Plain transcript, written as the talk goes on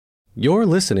You're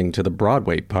listening to the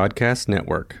Broadway Podcast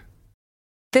Network.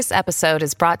 This episode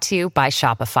is brought to you by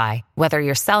Shopify. Whether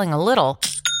you're selling a little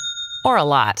or a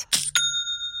lot,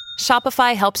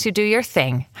 Shopify helps you do your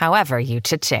thing, however you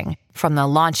cha-ching. From the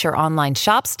launch your online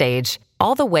shop stage,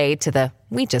 all the way to the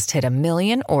we just hit 1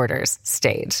 million orders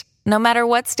stage. No matter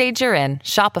what stage you're in,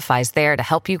 Shopify's there to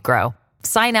help you grow.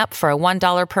 Sign up for a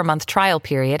 $1 per month trial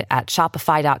period at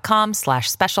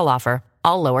shopify.com/special offer,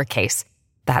 all lowercase.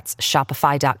 That's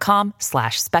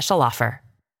shopify.com/special offer.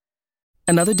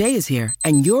 Another day is here,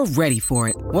 and you're ready for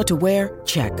it. What to wear?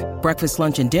 Check. Breakfast,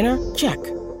 lunch, and dinner? Check.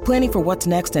 Planning for what's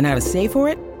next and how to save for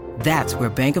it? That's where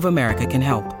Bank of America can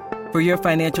help. For your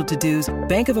financial to-dos,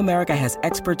 Bank of America has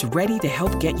experts ready to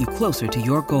help get you closer to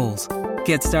your goals.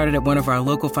 Get started at one of our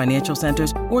local financial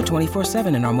centers or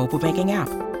 24/7 in our mobile banking app.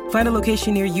 Find a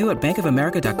location near you at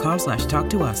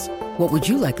bankofamerica.com/talktous. What would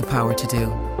you like the power to do?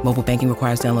 Mobile banking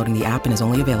requires downloading the app and is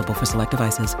only available for select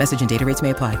devices. Message and data rates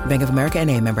may apply. Bank of America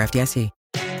N.A., member FDIC.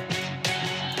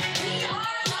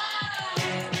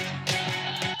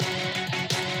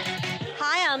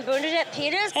 I'm Bernadette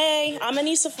Peters. Hey, I'm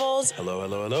Anissa Foles. Hello,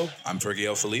 hello, hello. I'm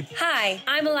Fergie Philippe. Hi,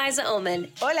 I'm Eliza Ullman.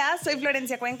 Hola, soy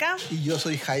Florencia Cuenca. Y yo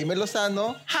soy Jaime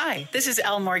Lozano. Hi, this is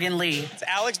L. Morgan Lee. It's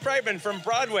Alex Brightman from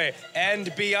Broadway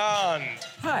and beyond.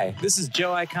 Hi, this is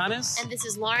Joe Iconis. And this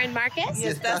is Lauren Marcus. Y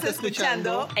estás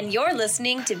escuchando. And you're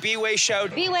listening to B-Way Show.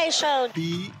 B-Way Show.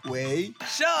 B-Way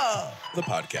Show. The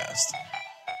podcast.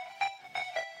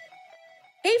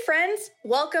 Hey friends,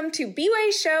 welcome to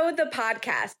B-Way Show, the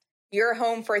podcast. Your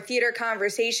home for theater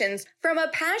conversations from a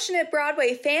passionate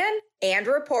Broadway fan and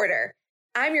reporter.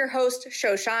 I'm your host,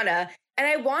 Shoshana, and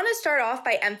I want to start off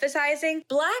by emphasizing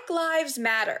Black Lives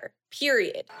Matter,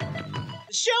 period.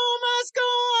 The show must go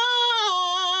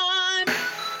on!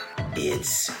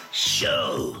 It's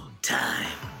show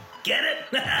time. Get it?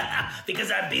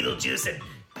 Because I'm Beetlejuice and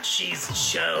she's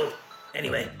show.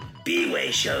 Anyway,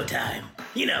 B-Way show time.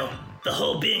 You know, the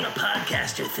whole being a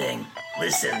podcaster thing.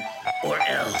 Listen or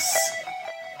else.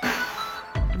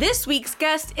 This week's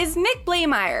guest is Nick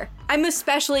Blaemire. I'm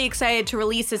especially excited to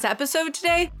release this episode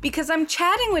today because I'm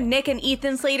chatting with Nick and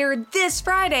Ethan Slater this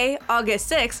Friday, August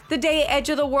 6th, the day Edge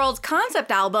of the World's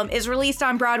concept album is released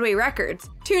on Broadway Records.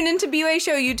 Tune into B-Way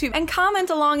Show YouTube and comment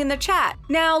along in the chat.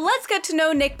 Now let's get to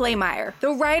know Nick Blaemire,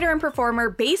 the writer and performer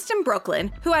based in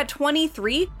Brooklyn, who at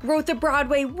 23 wrote the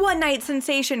Broadway one-night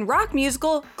sensation rock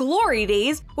musical Glory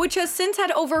Days, which has since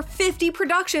had over 50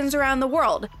 productions around the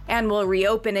world, and will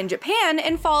reopen in Japan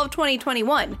in fall of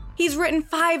 2021. He's written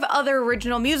 5 other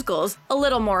original musicals: A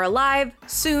Little More Alive,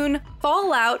 Soon,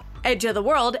 Fallout, Edge of the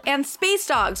World, and Space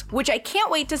Dogs, which I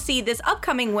can't wait to see this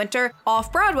upcoming winter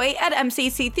off-Broadway at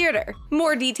MCC Theater.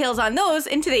 More details on those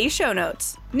in today's show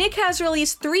notes. Nick has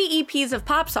released 3 EPs of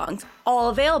pop songs, all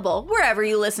available wherever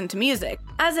you listen to music.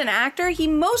 As an actor, he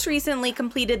most recently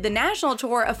completed the national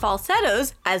tour of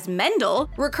falsettos as Mendel,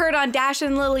 recurred on Dash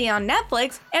and Lily on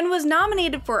Netflix, and was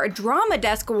nominated for a Drama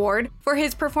Desk Award for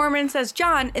his performance as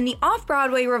John in the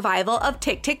off-Broadway revival of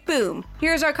Tick, Tick, Boom.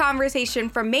 Here's our conversation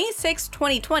from May 6,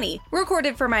 2020,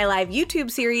 recorded for my live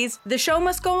YouTube series, The Show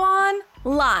Must Go On,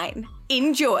 Line.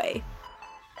 Enjoy.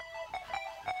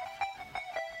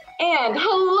 And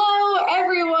hello,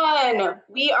 everyone!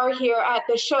 We are here at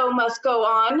The Show Must Go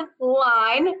On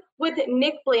Line with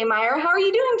Nick Blaemire. How are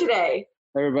you doing today?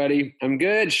 Hey, everybody. I'm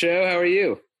good. Show, how are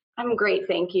you? I'm great,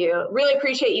 thank you. Really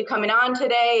appreciate you coming on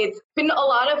today. It's been a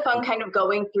lot of fun kind of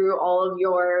going through all of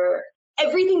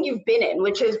everything you've been in,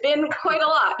 which has been quite a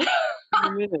lot. Oh,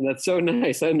 man, that's so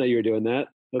nice. I didn't know you were doing that.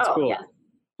 That's cool. Yeah.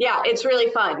 Yeah, it's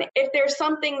really fun. If there's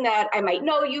something that I might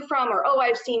know you from, or,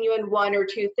 I've seen you in 1 or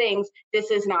 2 things, this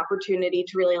is an opportunity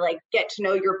to really get to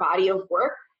know your body of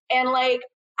work. And I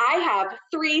have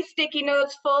 3 sticky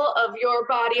notes full of your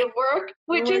body of work,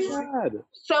 which is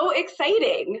so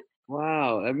exciting.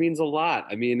 Wow, that means a lot.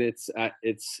 I mean, it's I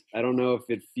don't know if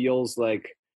it feels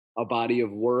like a body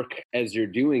of work as you're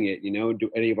doing it, do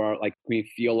any of our, we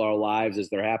feel our lives as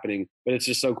they're happening, but it's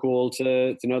just so cool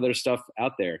to know there's stuff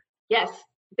out there. Yes.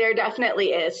 There definitely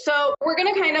is. So we're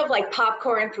going to kind of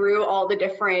popcorn through all the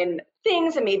different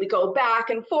things and maybe go back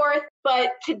and forth.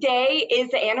 But today is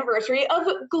the anniversary of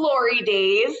Glory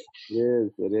Days.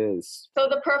 It is. So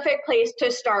the perfect place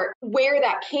to start, where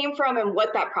that came from and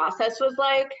what that process was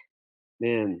like.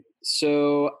 Man,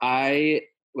 so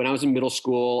when I was in middle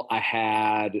school, I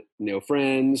had no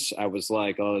friends. I was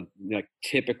like a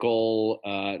typical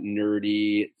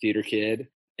nerdy theater kid.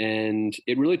 And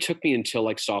it really took me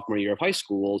until sophomore year of high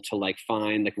school to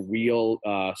find real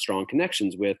strong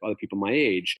connections with other people my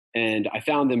age. And I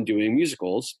found them doing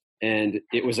musicals. And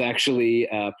it was actually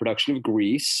a production of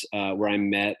Grease where I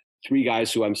met three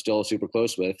guys who I'm still super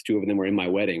close with. Two of them were in my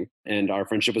wedding, and our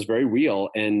friendship was very real.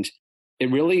 And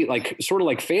it really sort of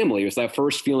like family. It was that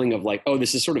first feeling of like, oh,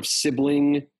 this is sort of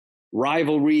sibling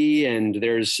rivalry, and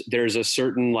there's a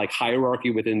certain like hierarchy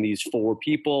within these four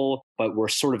people, but we're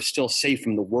sort of still safe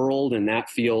from the world, and that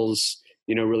feels,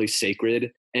 really sacred.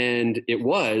 And it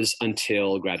was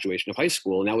until graduation of high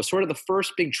school, and that was sort of the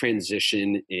first big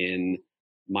transition in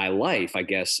my life, I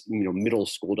guess, middle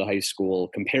school to high school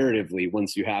comparatively.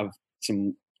 Once you have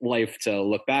some life to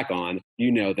look back on,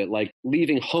 that like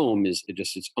leaving home is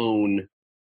just its own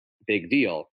big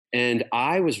deal. And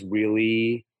I was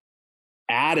really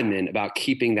adamant about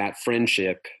keeping that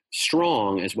friendship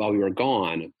strong as while we were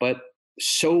gone, but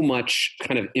so much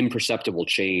kind of imperceptible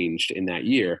changed in that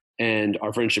year, and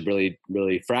our friendship really,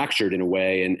 really fractured in a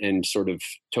way, and sort of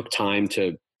took time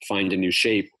to find a new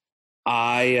shape.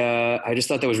 I just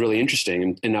thought that was really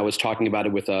interesting, and I was talking about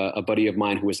it with a buddy of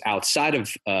mine who was outside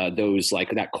of those, like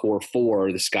that core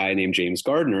four. This guy named James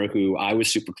Gardner, who I was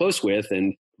super close with,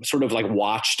 and sort of like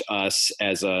watched us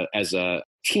as a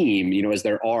team, as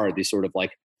there are these sort of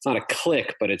like, it's not a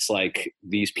clique, but it's like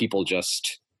these people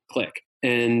just click.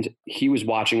 And he was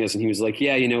watching us and he was like,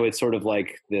 yeah, it's sort of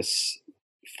like this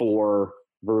four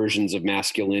versions of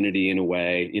masculinity in a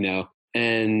way,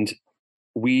 and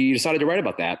we decided to write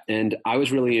about that. And I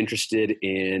was really interested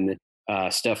in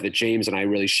stuff that James and I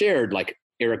really shared, like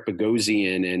Eric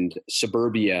Bogosian and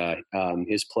Suburbia,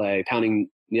 his play Pounding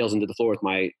Nails into the Floor with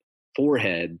My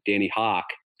Forehead, Danny Hawk,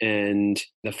 and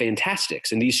The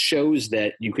Fantastics, and these shows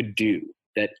that you could do,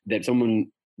 that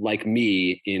someone like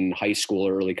me in high school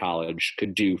or early college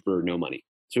could do for no money.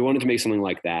 So we wanted to make something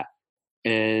like that.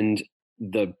 And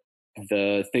the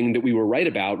thing that we were right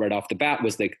about right off the bat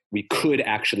was that we could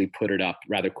actually put it up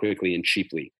rather quickly and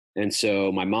cheaply. And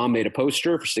so my mom made a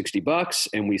poster for $60,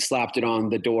 and we slapped it on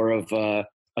the door of a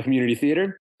community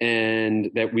theater, and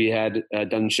that we had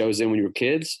done shows in when we were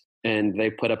kids. And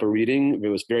they put up a reading. It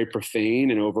was very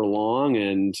profane and overlong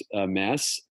and a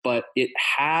mess, but it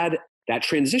had, that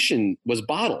transition was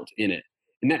bottled in it.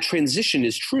 And that transition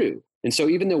is true. And so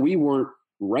even though we weren't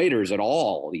writers at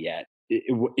all yet,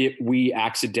 we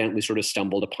accidentally sort of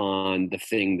stumbled upon the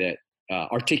thing that,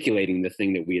 articulating the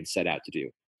thing that we had set out to do.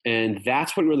 And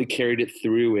that's what really carried it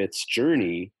through its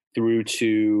journey through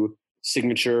to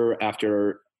Signature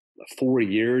after 4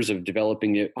 years of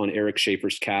developing it on Eric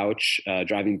Schaefer's couch,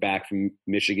 driving back from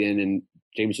Michigan, and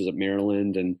James was at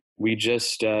Maryland, and we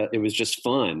just, it was just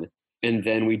fun. And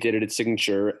then we did it at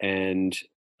Signature, and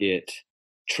it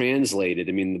translated.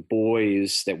 I mean, the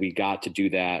boys that we got to do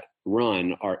that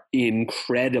run are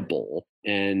incredible,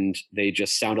 and they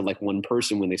just sounded like one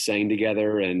person when they sang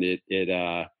together. And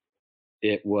they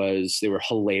were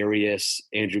hilarious.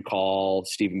 Andrew Call,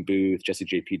 Stephen Booth, Jesse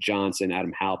J.P. Johnson,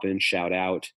 Adam Halpin, shout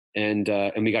out. And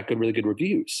we got really good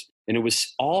reviews. And it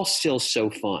was all still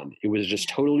so fun. It was just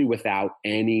totally without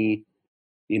any,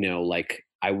 like,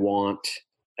 I want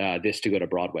this to go to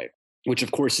Broadway, which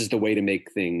of course is the way to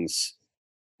make things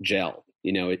gel.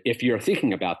 If you're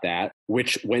thinking about that,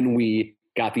 which when we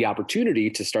got the opportunity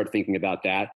to start thinking about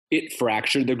that, it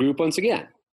fractured the group once again,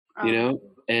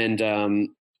 and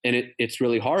it's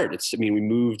really hard.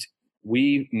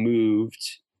 We moved,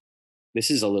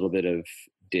 this is a little bit of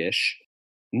dish.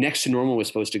 Next to Normal was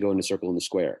supposed to go into Circle in the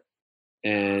Square,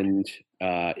 and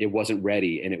it wasn't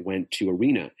ready, and it went to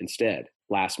Arena instead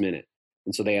last minute.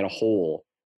 And so they had a hole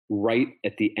right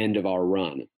at the end of our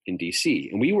run in DC.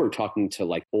 And we were talking to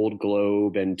like Old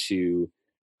Globe and to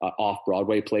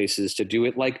off-Broadway places to do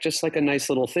it like just like a nice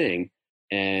little thing.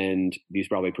 And these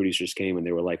Broadway producers came and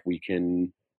they were like, we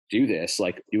can do this.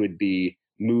 Like, it would be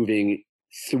moving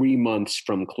 3 months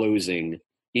from closing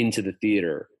into the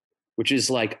theater, which is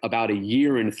like about a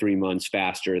year and 3 months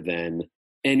faster than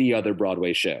any other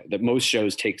Broadway show. That most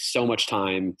shows take so much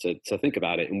time to think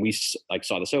about it. And we like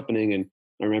saw this opening, and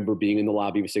I remember being in the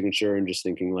lobby of Signature and just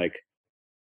thinking like,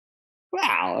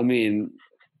 wow, I mean,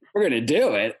 we're going to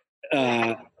do it.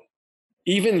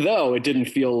 Even though it didn't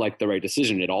feel like the right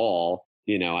decision at all,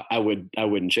 I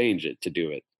wouldn't change it to do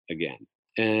it again.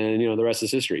 And, the rest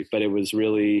is history, but it was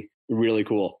really, really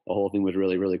cool. The whole thing was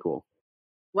really, really cool.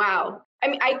 Wow. I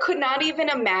mean, I could not even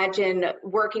imagine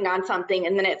working on something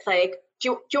and then it's like,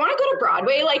 do you want to go to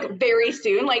Broadway like very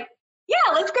soon? Like,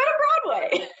 yeah, let's go to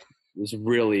Broadway. It was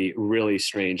really, really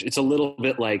strange. It's a little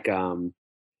bit like,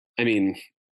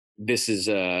 this is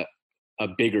a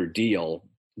bigger deal.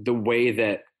 The way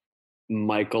that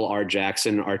Michael R.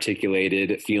 Jackson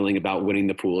articulated feeling about winning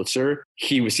the Pulitzer.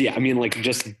 He was,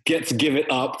 just give it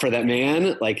up for that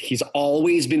man. Like, he's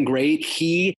always been great.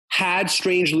 He had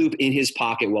Strange Loop in his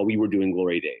pocket while we were doing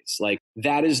Glory Days. Like,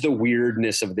 that is the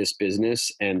weirdness of this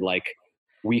business. And like,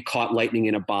 we caught lightning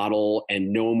in a bottle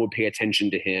and no one would pay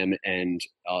attention to him. And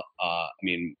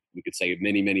we could say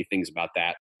many, many things about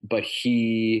that. But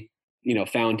he,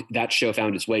 found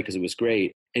its way because it was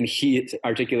great. And he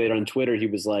articulated on Twitter, he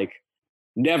was like,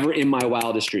 never in my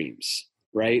wildest dreams,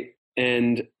 right?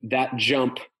 And that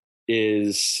jump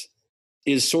is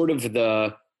sort of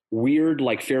the weird,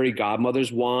 like, fairy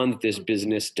godmother's wand that this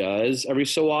business does every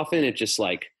so often. It just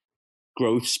like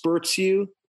growth spurts you.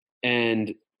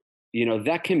 And,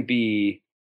 that can be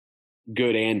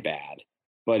good and bad,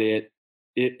 but it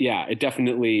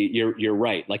definitely, you're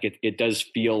right. Like, it does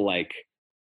feel like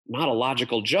not a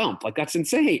logical jump. Like, that's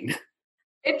insane.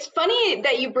 It's funny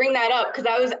that you bring that up because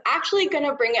I was actually going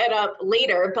to bring it up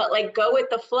later, but like, go with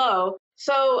the flow.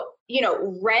 So,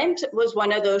 Rent was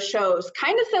one of those shows,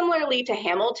 kind of similarly to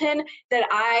Hamilton, that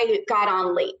I got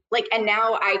on late. Like, and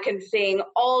now I can sing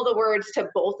all the words to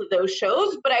both of those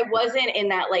shows, but I wasn't in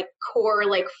that like core,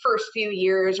 like first few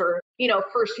years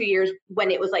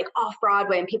when it was like off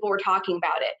Broadway and people were talking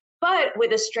about it. But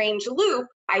with A Strange Loop,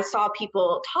 I saw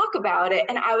people talk about it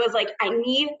and I was like, I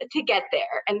need to get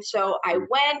there. And so I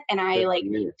went and I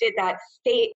did that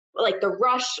state, like the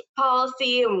rush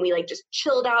policy, and we like just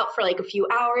chilled out for like a few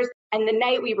hours. And the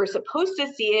night we were supposed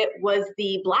to see it was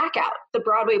the blackout, the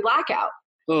Broadway blackout.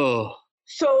 Oh.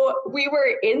 So we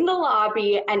were in the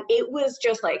lobby and it was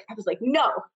just like, I was like,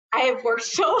 no, I have worked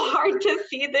so hard to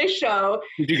see this show.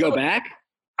 Did you go back?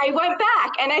 I went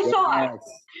back and I saw it.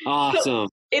 Awesome. So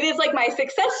it is like my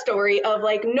success story of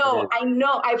like, no, I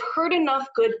know I've heard enough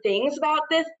good things about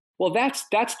this. Well, that's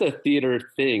the theater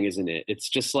thing, isn't it? It's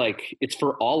just like, it's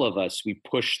for all of us. We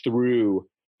push through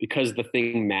because the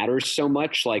thing matters so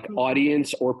much, like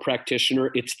audience or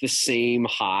practitioner, it's the same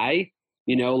high,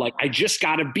 like I just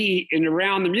got to be in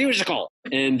around the musical.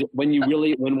 And when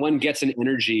one gets an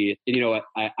energy,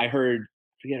 I heard,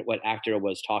 forget what actor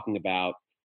was talking about,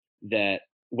 that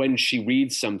when she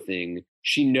reads something,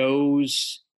 she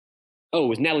knows, it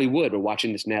was Natalie Wood. We're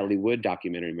watching this Natalie Wood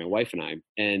documentary, my wife and I,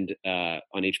 and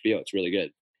on HBO. It's really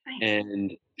good. Nice.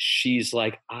 And she's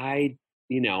like, I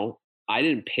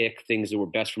didn't pick things that were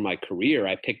best for my career.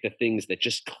 I picked the things that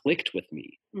just clicked with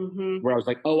me, where I was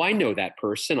like, oh, I know that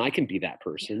person. I can be that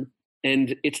person. Yeah.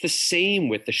 And it's the same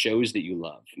with the shows that you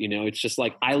love. It's just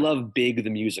like, I love Big the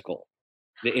Musical.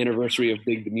 The anniversary of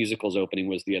Big the Musical's opening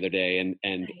was the other day. And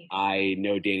nice. I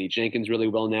know Danny Jenkins really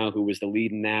well now, who was the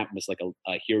lead in that, was like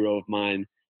a hero of mine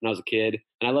when I was a kid.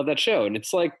 And I love that show. And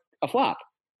it's like a flop.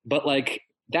 But like,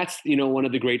 that's, one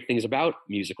of the great things about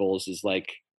musicals is like,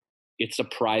 it's a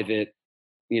private,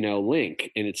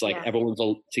 link. And it's like everyone's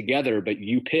all together, but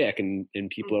you pick and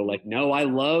people are like, no, I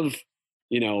love,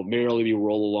 Merrily We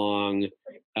Roll Along.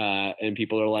 And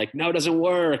people are like, no, it doesn't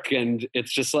work. And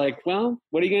it's just like, well,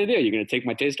 what are you going to do? You're going to take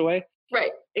my taste away?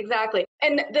 Right. Exactly.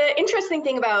 And the interesting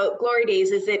thing about Glory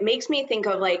Days is it makes me think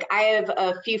of like, I have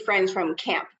a few friends from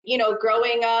camp.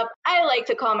 Growing up, I like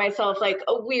to call myself like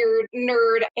a weird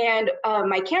nerd. And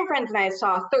my camp friends and I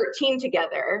saw 13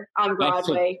 together on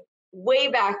Broadway. Way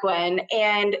back when,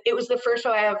 and it was the first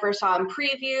show I ever saw in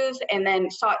previews, and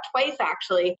then saw it twice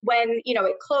actually when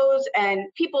it closed, and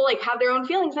people like have their own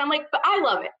feelings, and I'm like, but I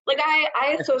love it. Like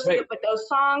I associate with those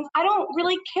songs. I don't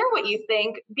really care what you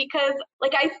think because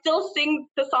like I still sing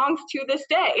the songs to this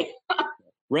day.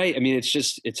 Right. I mean,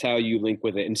 it's how you link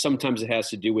with it, and sometimes it has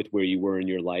to do with where you were in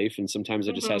your life, and sometimes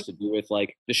it just has to do with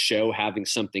like the show having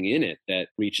something in it that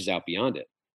reaches out beyond it.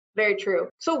 Very true.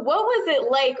 So what was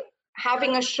it like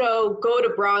having a show go to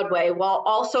Broadway while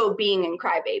also being in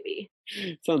Crybaby?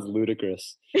 Sounds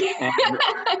ludicrous.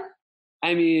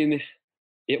 I mean,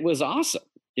 it was awesome.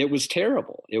 It was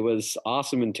terrible. It was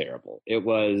awesome and terrible. It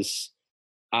was,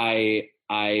 I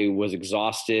was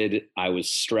exhausted. I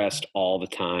was stressed all the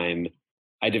time.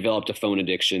 I developed a phone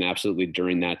addiction absolutely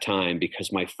during that time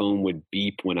because my phone would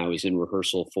beep when I was in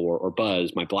rehearsal or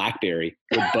buzz. My BlackBerry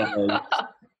would buzz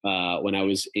when I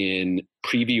was in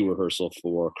preview rehearsal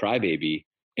for Crybaby,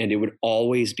 and it would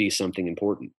always be something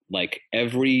important. Like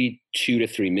every 2 to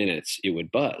 3 minutes, it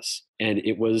would buzz. And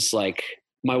it was like,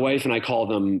 my wife and I call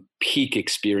them peak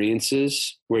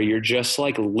experiences, where you're just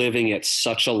like living at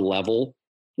such a level,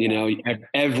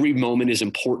 every moment is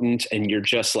important, and you're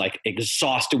just like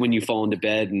exhausted when you fall into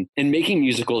bed. And making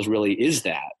musicals really is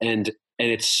that. And And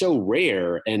it's so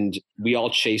rare, and we all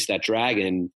chase that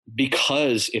dragon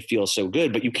because it feels so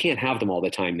good, but you can't have them all the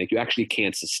time. Like, you actually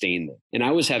can't sustain them. And I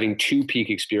was having two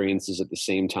peak experiences at the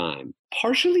same time,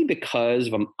 partially because,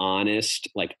 if I'm honest,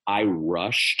 like, I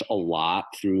rushed a lot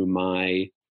through my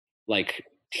like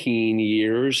teen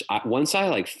years. Once I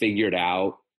like figured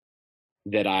out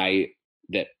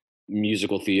that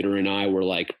musical theater and I were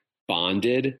like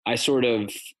bonded, I sort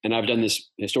of, and I've done this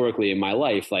historically in my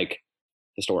life, like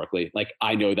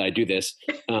I know that I do this,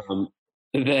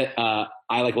 I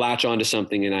like latch onto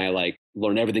something and I like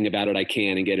learn everything about it I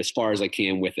can and get as far as I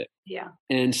can with it. Yeah.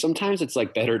 And sometimes it's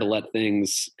like better to let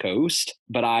things coast,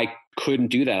 but I couldn't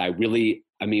do that.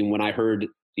 When I heard,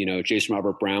 Jason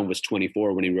Robert Brown was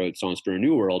 24 when he wrote Songs for a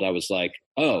New World, I was like,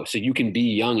 oh, so you can be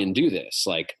young and do this.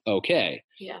 Like, okay.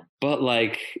 Yeah. But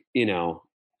like,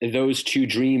 those two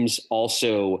dreams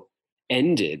also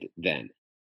ended then,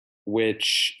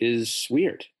 which is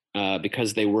weird,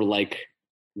 because they were like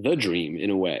the dream in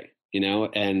a way,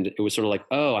 and it was sort of like,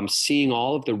 oh, I'm seeing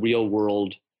all of the real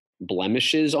world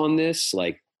blemishes on this,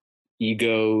 like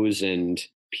egos and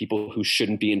people who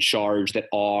shouldn't be in charge that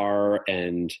are,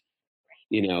 and,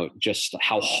 just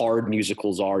how hard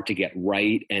musicals are to get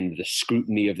right, and the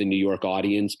scrutiny of the New York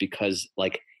audience, because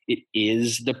like it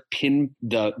is the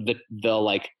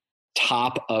like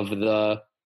top of the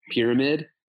pyramid,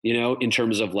 in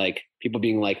terms of like people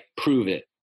being like, prove it,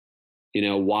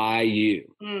 why you?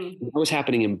 That was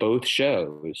happening in both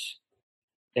shows.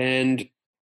 And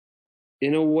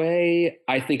in a way,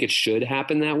 I think it should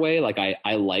happen that way. Like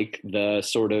I like the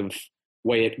sort of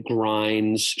way it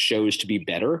grinds shows to be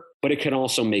better, but it can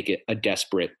also make it a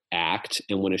desperate act.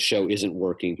 And when a show isn't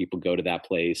working, people go to that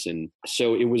place. And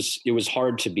so it was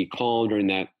hard to be calm during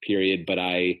that period, but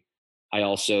I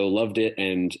also loved it.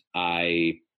 And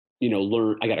I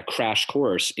got a crash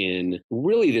course in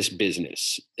really this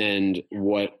business and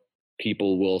what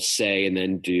people will say and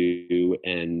then do,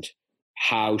 and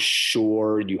how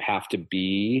sure you have to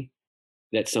be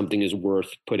that something is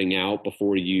worth putting out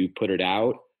before you put it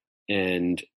out,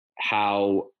 and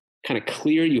how kind of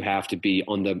clear you have to be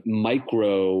on the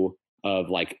micro of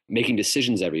like making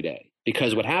decisions every day.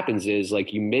 Because what happens is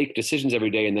like you make decisions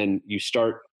every day and then you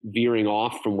start veering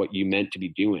off from what you meant to be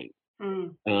doing.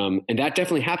 And that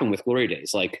definitely happened with Glory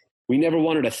Days. Like, we never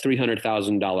wanted a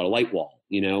 $300,000 light wall.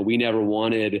 We never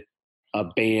wanted a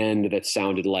band that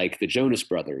sounded like the Jonas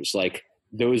Brothers. Like,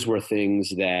 those were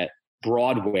things that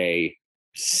Broadway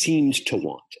seemed to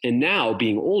want. And now,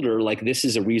 being older, like, this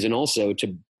is a reason also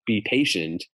to be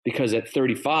patient, because at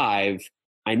 35,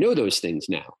 I know those things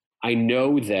now. I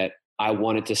know that I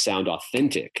want it to sound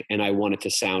authentic, and I want it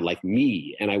to sound like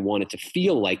me, and I want it to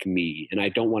feel like me, and I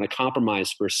don't want to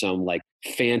compromise for some like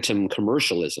phantom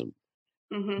commercialism.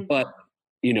 Mm-hmm. But,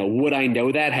 would I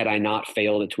know that had I not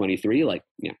failed at 23? Like,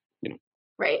 yeah.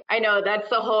 Right. I know that's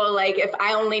the whole, like, if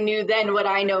I only knew then what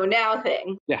I know now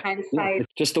thing. Yeah.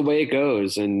 Just the way it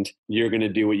goes, and you're going to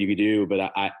do what you could do.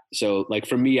 But so like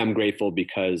for me, I'm grateful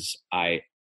because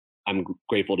I'm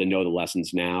grateful to know the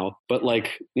lessons now. But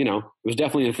like, it was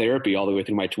definitely in therapy all the way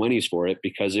through my 20s for it,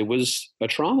 because it was a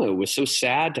trauma. It was so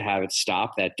sad to have it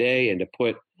stop that day and to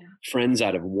put friends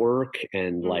out of work.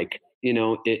 And like,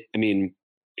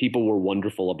 people were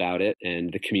wonderful about it,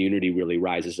 and the community really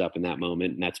rises up in that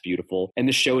moment, and that's beautiful. And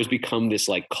the show has become this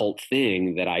like cult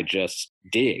thing that I just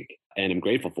dig and I'm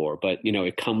grateful for. But,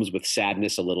 it comes with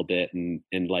sadness a little bit, and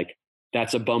like,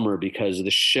 that's a bummer, because the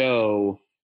show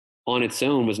on its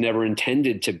own was never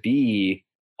intended to be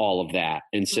all of that.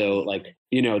 And so like,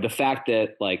 the fact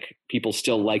that like people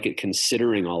still like it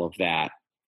considering all of that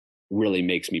really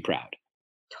makes me proud.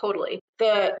 Totally.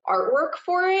 The artwork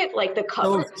for it, like the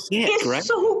cover, is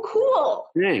so cool.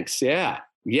 Thanks. Yeah.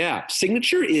 Yeah.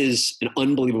 Signature is an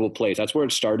unbelievable place. That's where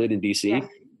it started in DC. Yeah.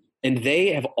 And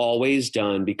they have always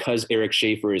done, because Eric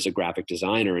Schaefer is a graphic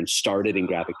designer and started in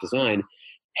graphic design,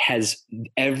 has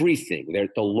everything.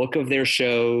 The look of their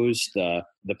shows, the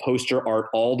poster art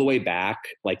all the way back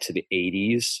like to the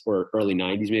 80s or early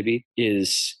 90s maybe,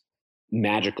 is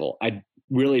magical. I'd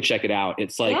really check it out.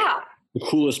 It's like the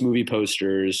coolest movie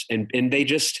posters, and they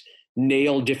just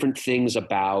nail different things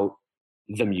about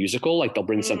the musical. Like, they'll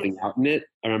bring something out in it.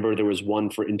 I remember there was one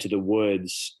for Into the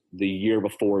Woods the year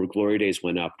before Glory Days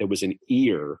went up. There was an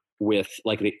ear with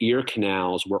like the ear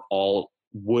canals were all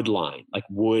wood line, like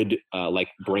wood, like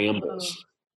brambles.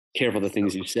 Careful the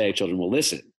things you say, children will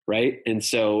listen, right? And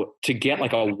so to get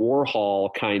like a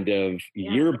Warhol kind of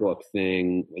yearbook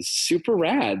thing was super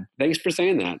rad. Thanks for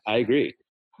saying that. I agree.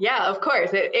 Yeah, of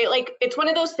course. It's one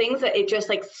of those things that it just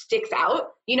like sticks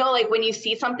out. You know, like when you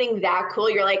see something that cool,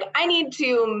 you're like, I need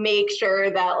to make sure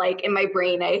that like in my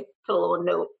brain, I put a little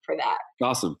note for that.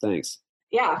 Awesome. Thanks.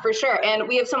 Yeah, for sure. And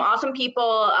we have some awesome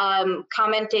people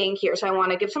commenting here. So I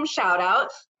want to give some shout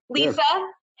outs. Lisa,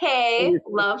 hey,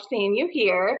 love seeing you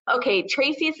here. Okay,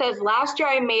 Tracy says, last year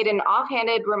I made an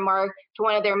offhanded remark to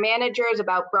one of their managers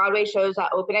about Broadway shows that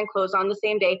open and close on the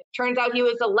same day. Turns out he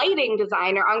was a lighting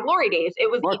designer on Glory Days. It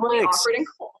was equally awkward and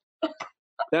cool.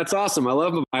 That's awesome. I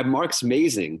love him. Mark's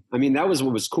amazing. I mean, that was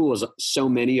what was cool is so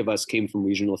many of us came from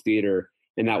regional theater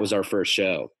and that was our first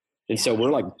show. And so we're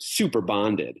like super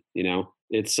bonded, you know,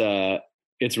 it's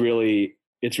really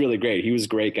great. He was a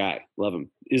great guy. Love him.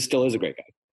 He still is a great guy.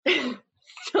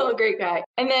 Still a great guy.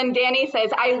 And then Danny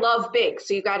says, I love Big.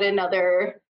 So you got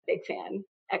another big fan.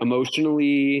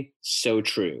 Emotionally so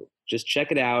true. Just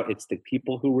check it out. It's the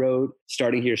people who wrote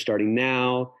Starting Here, Starting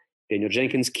Now. Daniel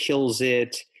Jenkins kills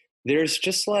it. There's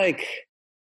just like,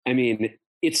 I mean,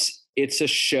 it's a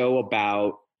show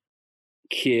about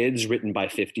kids written by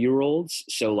 50-year-olds.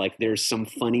 So like there's some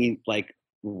funny like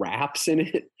raps in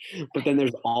it, but then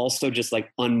there's also just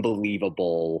like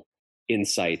unbelievable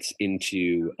insights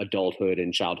into adulthood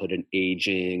and childhood and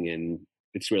aging, and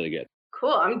it's really good.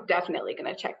 Cool. I'm definitely going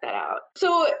to check that out.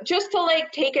 So just to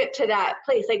like take it to that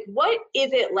place, like what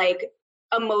is it like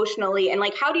emotionally, and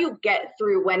like how do you get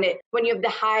through when you have the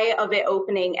high of it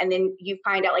opening and then you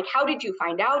find out, like how did you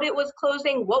find out it was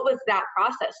closing? What was that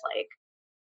process like?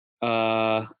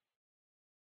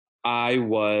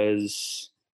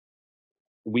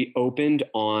 We opened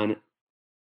on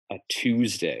a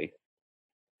Tuesday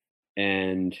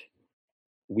and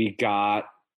we got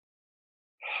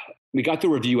the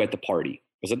review at the party.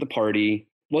 I was at the party,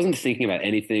 wasn't thinking about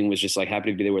anything, was just like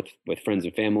happy to be there with friends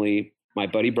and family. My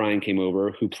buddy Brian came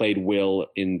over, who played Will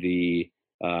in the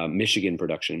Michigan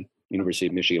production, University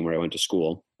of Michigan, where I went to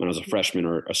school. When I was a freshman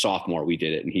or a sophomore, we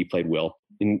did it, and he played Will.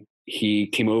 And he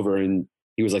came over and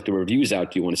he was like, the review's out.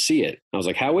 Do you want to see it? I was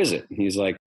like, how is it? And he's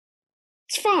like,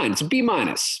 it's fine. It's a B-.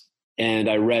 And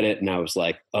I read it and I was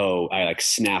like, oh, I like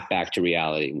snapped back to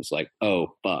reality and was like,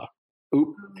 oh, fuck.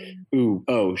 Ooh,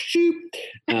 oh, shoot.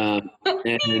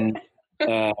 And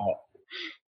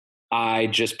I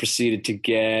just proceeded to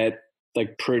get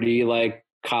like pretty like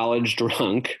college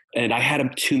drunk, and I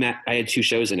had two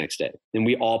shows the next day, and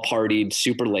we all partied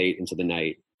super late into the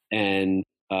night. And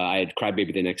I had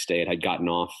Crybaby the next day and had gotten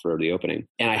off for the opening,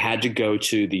 and I had to go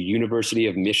to the University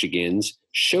of Michigan's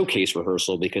showcase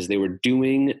rehearsal because they were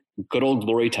doing Good Old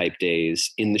Glory type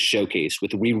days in the showcase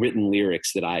with rewritten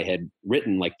lyrics that I had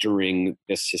written like during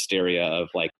this hysteria of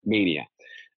like mania.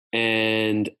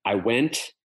 And I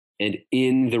went, and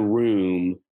in the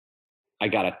room, I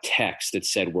got a text that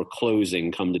said, we're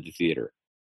closing, come to the theater.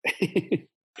 Like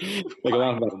I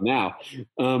laugh about it now.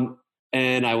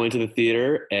 And I went to the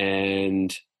theater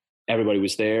and everybody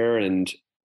was there, and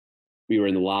we were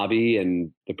in the lobby,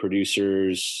 and the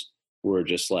producers were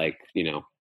just like, you know,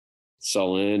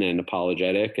 sullen and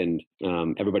apologetic, and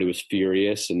everybody was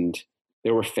furious, and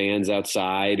there were fans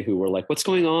outside who were like, what's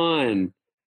going on?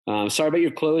 Sorry about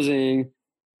your closing. And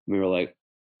we were like,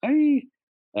 hey.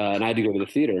 And I had to go to the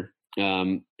theater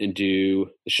and do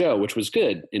the show, which was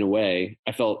good in a way.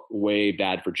 I felt way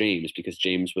bad for James because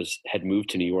James had moved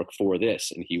to New York for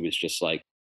this, and he was just like,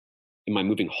 am I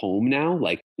moving home now?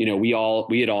 Like, you know, we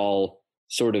had all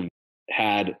sort of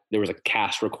there was like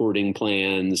cast recording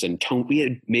plans, and we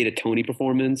had made a Tony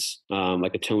performance,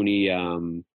 like a Tony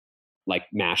like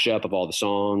mashup of all the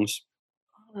songs.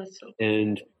 Oh, that's so cool.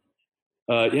 And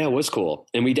yeah, it was cool.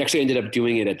 And we actually ended up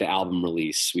doing it at the album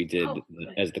release. We did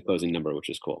as the closing number, which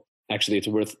is cool. Actually, it's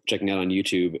worth checking out on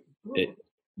YouTube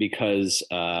because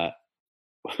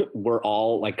we're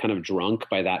all like kind of drunk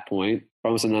by that point.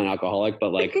 Promise I'm not an alcoholic,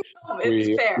 but like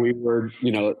we were,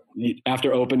 you know,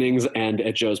 after openings and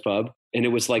at Joe's Pub. And it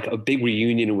was like a big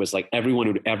reunion. It was like everyone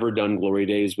who'd ever done Glory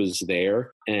Days was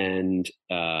there. And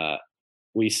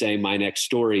we sang My Next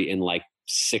Story in like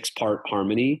 6-part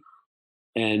harmony.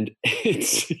 And it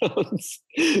sounds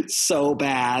so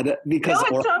bad because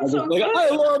no, it sounds so like, I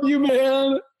love you,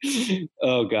 man.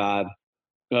 Oh God.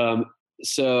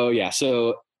 So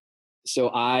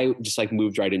I just like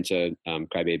moved right into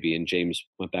Crybaby, and James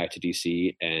went back to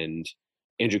DC, and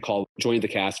Andrew Call joined the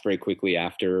cast very quickly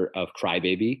after of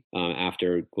Crybaby,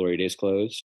 after Glory Days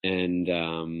closed. And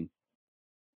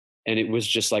it was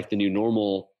just like the new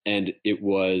normal. And it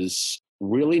was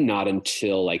really not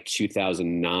until like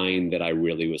 2009 that I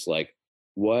really was like,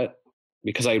 what?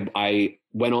 Because I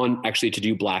went on actually to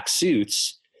do Black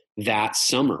Suits that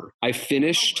summer. I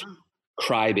finished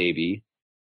Crybaby,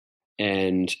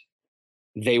 and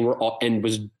they were all, and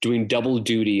was doing double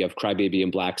duty of Crybaby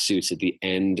and Black Suits at the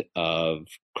end of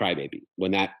Crybaby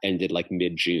when that ended like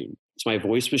mid-June. So my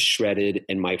voice was shredded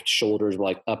and my shoulders were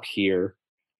like up here.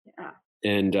 Yeah.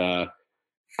 And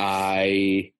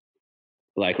I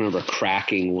like remember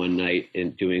cracking one night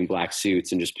and doing Black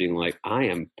Suits and just being like, I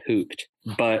am pooped.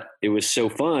 But it was so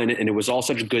fun and it was all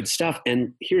such good stuff.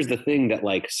 And here's the thing that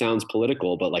like sounds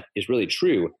political, but like is really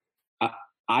true.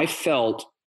 I felt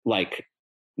like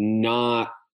not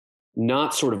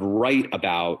sort of right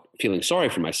about feeling sorry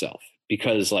for myself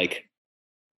because like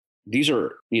these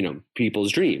are, you know,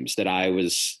 people's dreams that I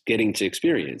was getting to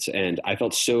experience. And I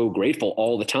felt so grateful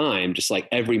all the time. Just like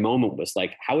every moment was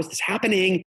like, how is this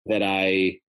happening? That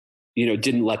I, you know,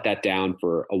 didn't let that down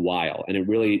for a while. And it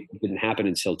really didn't happen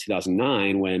until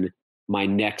 2009 when my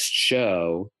next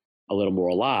show, A Little More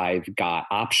Alive, got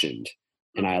optioned.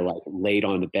 And I like laid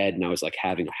on the bed and I was like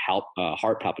having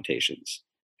heart palpitations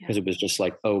because it was just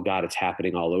like, oh God, it's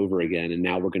happening all over again. And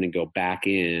now we're going to go back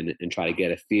in and try to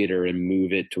get a theater and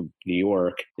move it to New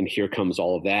York. And here comes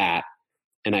all of that.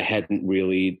 And I hadn't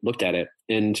really looked at it.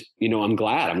 And, you know, I'm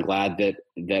glad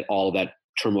that all of that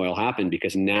turmoil happened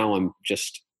because now I'm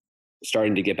just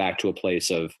starting to get back to a place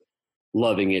of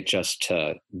loving it just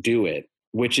to do it,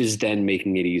 which is then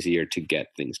making it easier to get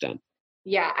things done.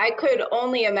 Yeah, I could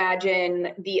only imagine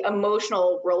the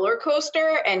emotional roller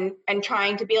coaster and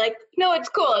trying to be like, no, it's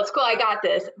cool, I got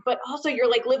this. But also you're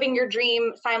like living your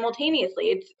dream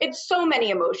simultaneously. It's so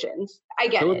many emotions. I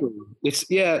get it. It's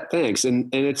thanks. And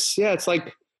it's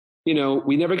like, you know,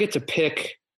 we never get to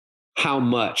pick how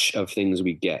much of things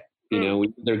we get. You know,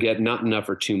 we either get not enough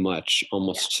or too much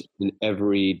almost in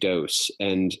every dose.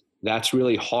 And that's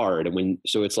really hard. And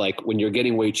so it's like when you're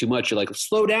getting way too much, you're like,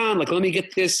 slow down, like, let me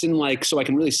get this and like, so I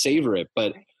can really savor it.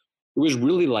 But it was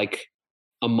really like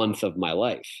a month of my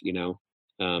life, you know,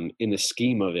 in the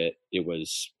scheme of it, it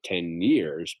was 10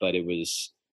 years, but it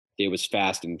was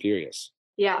fast and furious.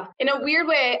 Yeah. In a weird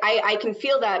way, I can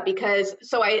feel that because,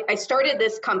 so I started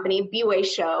this company, B-Way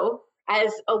Show,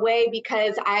 as a way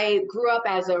because I grew up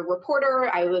as a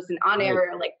reporter. I was an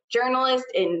on-air like journalist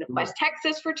in West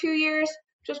Texas for 2 years,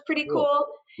 which was pretty cool.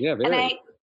 Yeah, very.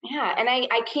 And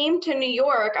I came to New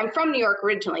York. I'm from New York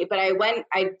originally, but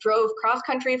I drove cross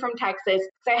country from Texas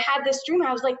because I had this dream.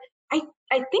 I was like,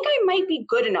 I think I might be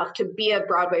good enough to be a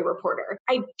Broadway reporter.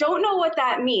 I don't know what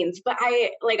that means, but I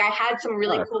had some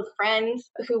really cool friends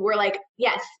who were like,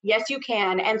 yes, you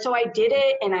can. And so I did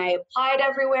it and I applied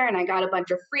everywhere and I got a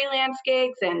bunch of freelance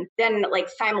gigs and then like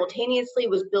simultaneously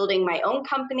was building my own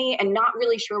company and not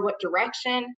really sure what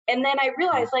direction. And then I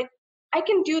realized like, I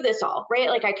can do this all, right?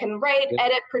 Like I can write,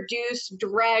 edit, produce,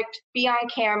 direct, be on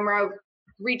camera,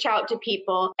 reach out to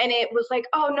people. And it was like,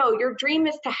 oh no, your dream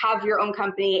is to have your own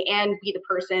company and be the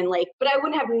person like, but I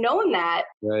wouldn't have known that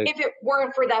if it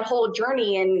weren't for that whole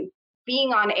journey and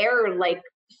being on air like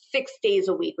 6 days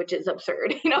a week, which is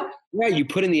absurd, you know? Yeah, you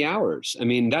put in the hours. I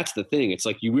mean, that's the thing. It's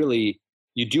like you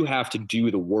do have to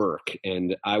do the work.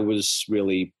 And I was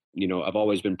really, you know, I've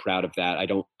always been proud of that.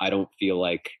 I don't feel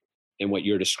like, and what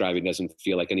you're describing doesn't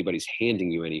feel like anybody's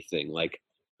handing you anything. Like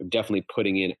I'm definitely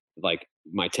putting in like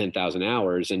my 10,000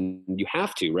 hours and you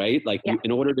have to, right? Like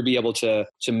in order to be able to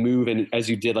move and as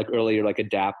you did like earlier, like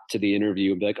adapt to the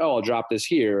interview and be like, oh, I'll drop this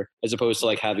here as opposed to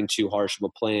like having too harsh of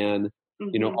a plan.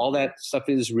 You know, all that stuff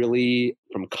is really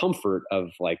from comfort of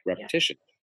like repetition.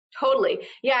 Totally.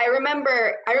 Yeah. I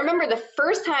remember the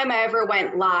first time I ever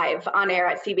went live on air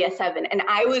at CBS 7 and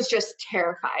I was just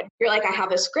terrified. You're like, I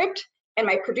have a script. And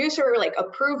my producer like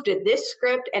approved this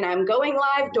script and I'm going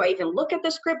live. Do I even look at the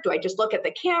script? Do I just look at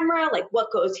the camera? Like what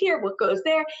goes here, what goes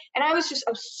there? And I was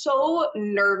so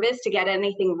nervous to get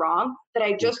anything wrong that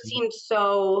I just seemed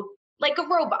so like a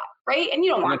robot, right? And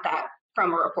you don't want that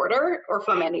from a reporter or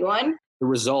from anyone. The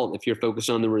result, if you're focused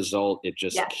on the result, it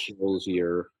just kills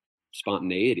your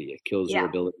spontaneity. It kills your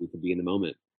ability to be in the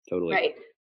moment. Totally. Right.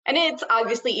 And it's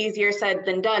obviously easier said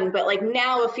than done. But like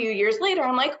now, a few years later,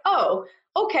 I'm like, oh,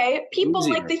 okay, people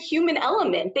like the human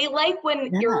element. They like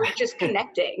when you're just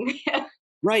connecting.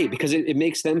 Right, because it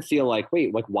makes them feel like,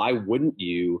 wait, like why wouldn't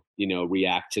you, you know,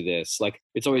 react to this? Like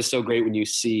it's always so great when you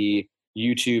see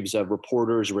YouTubes of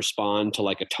reporters respond to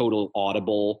like a total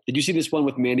audible. Did you see this one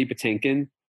with Mandy Patinkin?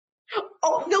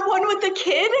 Oh, the one with the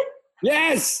kid?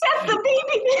 Yes, that's the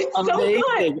baby. It's amazing.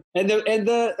 So good. And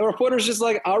the reporter's just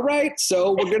like, all right,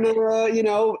 so we're gonna, you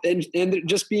know, and they're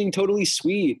just being totally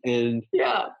sweet and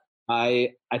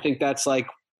I think that's like,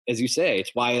 as you say,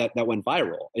 it's why that went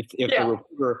viral. If the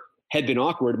reporter had been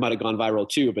awkward, it might have gone viral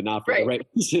too, but not for the right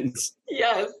reasons.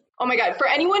 Yes. Oh my God. For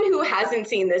anyone who hasn't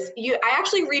seen this, I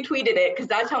actually retweeted it because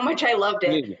that's how much I loved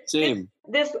it. Same.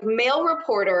 This male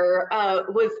reporter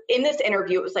was in this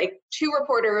interview. It was like 2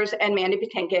 reporters and Mandy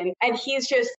Patinkin. And he's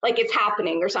just like, it's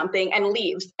happening or something, and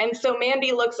leaves. And so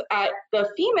Mandy looks at the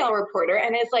female reporter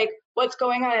and is like, what's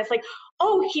going on? It's like,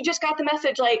 oh, he just got the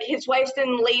message, like his wife's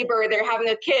in labor, they're having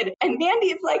a kid. And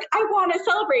Mandy's like, I want to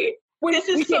celebrate. We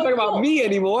can't talk about me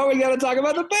anymore. We got to talk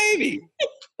about the baby.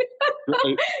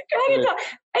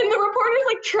 And the reporter's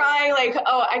like trying, like,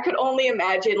 oh, I could only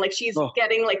imagine, like she's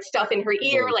getting like stuff in her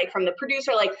ear, like from the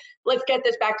producer, like, let's get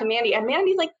this back to Mandy. And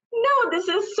Mandy's like, no, this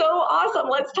is so awesome.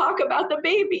 Let's talk about the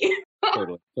baby.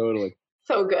 Totally.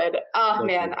 So good. Oh,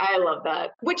 man, I love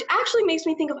that. Which actually makes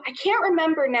me think of, I can't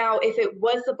remember now if it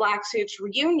was the Black Suits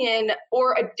reunion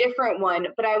or a different one,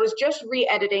 but I was just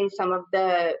re-editing some of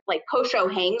the like post-show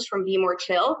hangs from Be More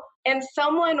Chill. And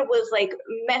someone was like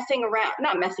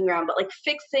not messing around, but like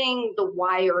fixing the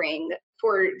wiring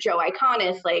for Joe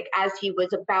Iconis, like as he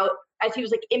was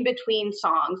like in between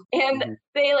songs. And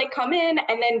they like come in,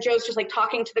 and then Joe's just like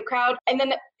talking to the crowd. And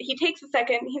then he takes a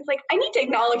second. He's like, I need to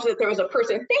acknowledge that there was a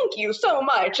person. Thank you so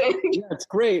much. Yeah, it's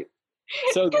great.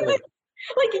 So good.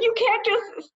 Like you can't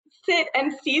just sit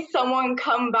and see someone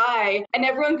come by and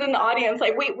everyone's in the audience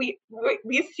like, wait, we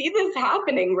see this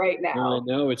happening right now. I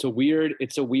know. It's a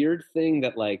weird thing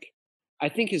that like I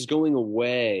think is going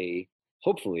away,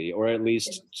 hopefully, or at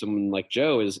least someone like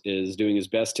Joe is doing his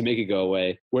best to make it go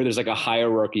away, where there's like a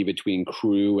hierarchy between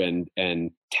crew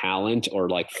and talent, or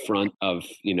like front of,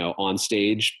 on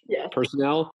stage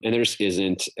personnel. And there just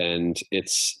isn't. And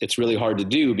it's really hard to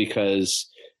do because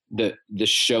the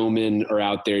showmen are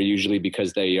out there usually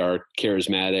because they are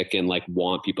charismatic and like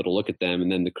want people to look at them.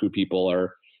 And then the crew people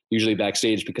are usually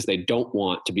backstage because they don't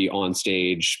want to be on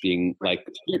stage being like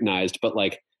scrutinized, but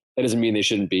like, that doesn't mean they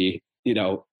shouldn't be,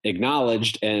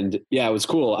 acknowledged. And yeah, it was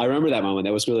cool. I remember that moment.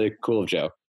 That was really cool of Joe.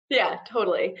 Yeah,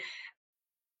 totally.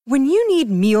 When you need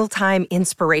mealtime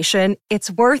inspiration,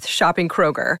 it's worth shopping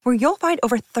Kroger, where you'll find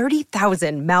over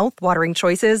 30,000 mouth-watering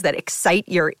choices that excite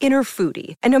your inner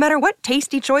foodie. And no matter what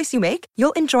tasty choice you make,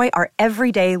 you'll enjoy our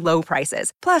everyday low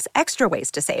prices, plus extra ways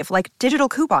to save, like digital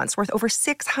coupons worth over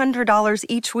 $600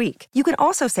 each week. You can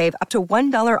also save up to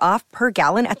 $1 off per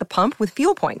gallon at the pump with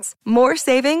fuel points. More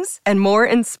savings and more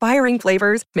inspiring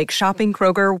flavors make shopping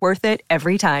Kroger worth it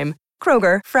every time.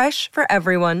 Kroger, fresh for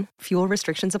everyone. Fuel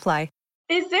restrictions apply.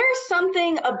 Is there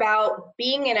something about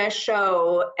being in a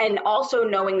show and also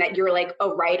knowing that you're like a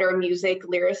writer, music,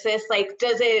 lyricist? Like,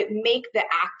 does it make the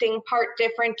acting part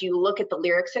different? Do you look at the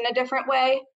lyrics in a different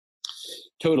way?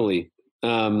 Totally.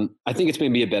 I think it's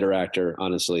made me a better actor,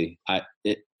 honestly.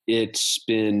 It's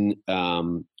been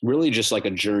really just like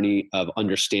a journey of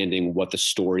understanding what the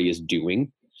story is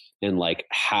doing and like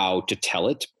how to tell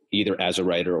it, either as a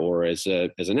writer or as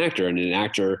an actor. And an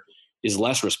actor is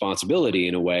less responsibility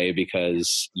in a way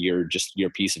because you're a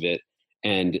piece of it.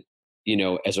 And,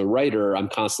 as a writer, I'm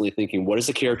constantly thinking, what does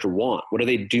the character want? What are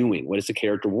they doing? What does the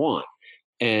character want?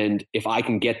 And if I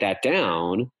can get that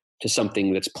down to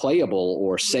something that's playable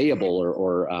or sayable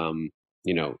or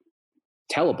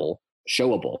tellable,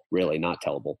 showable, really, not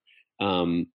tellable,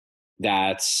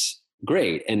 that's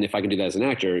great. And if I can do that as an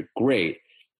actor, great.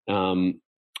 I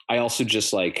also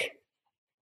just like,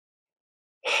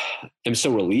 I'm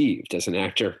so relieved as an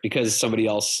actor because somebody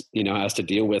else, has to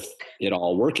deal with it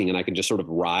all working, and I can just sort of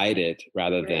ride it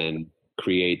rather than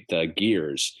create the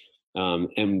gears.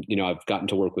 And I've gotten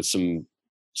to work with some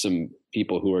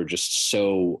people who are just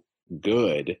so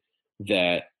good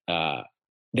that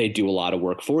they do a lot of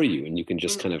work for you, and you can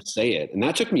just kind of say it. And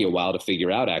that took me a while to figure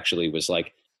out. Actually, was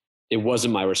like it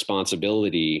wasn't my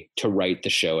responsibility to write the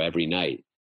show every night.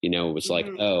 It was like,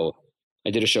 oh, I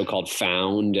did a show called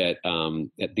Found at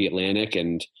the Atlantic,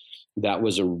 and that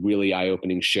was a really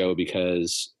eye-opening show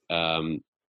because I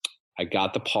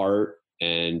got the part,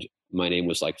 and my name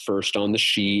was like first on the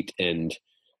sheet, and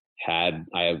had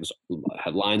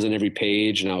lines on every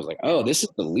page, and I was like, oh, this is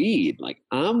the lead. Like,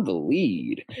 I'm the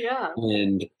lead. Yeah.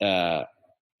 And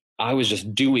I was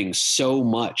just doing so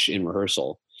much in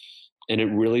rehearsal, and it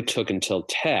really took until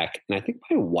tech, and I think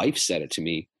my wife said it to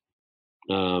me.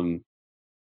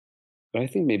 But I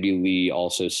think maybe Lee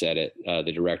also said it,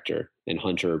 the director, and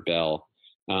Hunter Bell,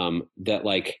 that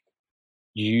like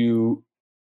you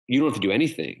don't have to do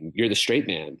anything. You're the straight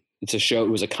man. It's a show. It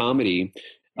was a comedy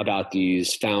about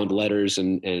these found letters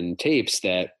and tapes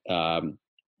that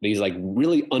these like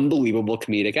really unbelievable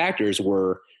comedic actors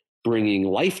were bringing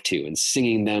life to and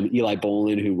singing them. Eli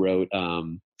Bolin, who wrote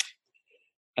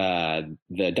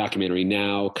the documentary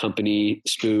Now Company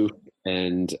spoof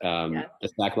and the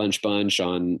Stack Lunch Bunch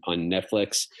on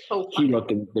Netflix. He wrote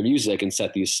the music and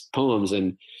set these poems,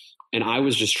 and I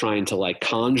was just trying to like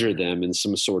conjure them in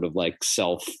some sort of like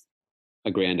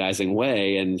self-aggrandizing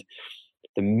way. And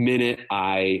the minute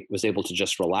I was able to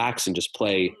just relax and just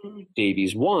play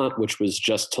Davies Want, which was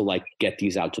just to like get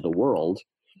these out to the world,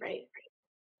 right,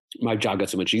 my job got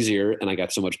so much easier and I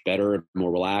got so much better and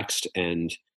more relaxed,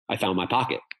 and I found my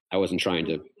pocket. I wasn't trying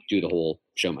to do the whole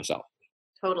show myself.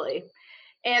 Totally.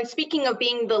 And speaking of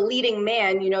being the leading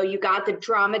man, you know, you got the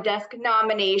Drama Desk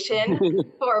nomination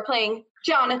for playing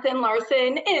Jonathan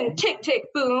Larson in Tick, Tick,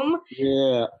 Boom.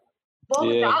 Yeah. What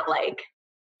was that like?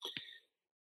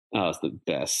 Oh, it was the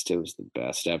best. It was the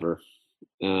best ever.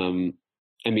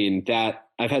 I mean, that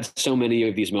I've had so many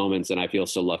of these moments, and I feel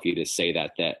so lucky to say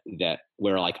that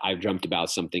where like I've dreamt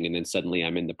about something and then suddenly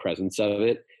I'm in the presence of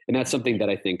it. And that's something that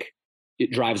I think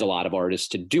it drives a lot of artists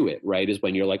to do it, right? Is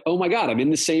when you're like, oh my God, I'm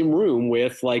in the same room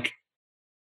with like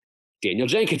Daniel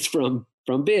Jenkins from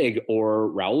Big, or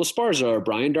Raul Esparza, or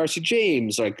Brian Darcy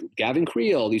James, like Gavin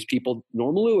Creel, these people,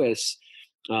 Norma Lewis,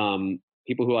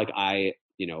 people who like I,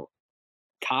 you know,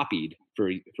 copied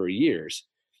for years.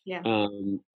 Yeah.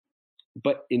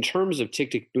 But in terms of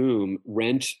Tick, Tick, Boom,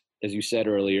 Rent, as you said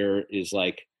earlier, is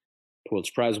like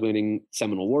Pulitzer Prize winning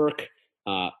seminal work.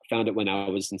 Found it when I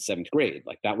was in 7th grade.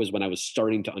 Like that was when I was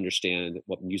starting to understand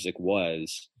what music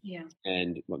was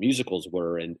and what musicals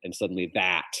were. And suddenly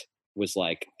that was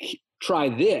like, try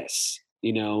this,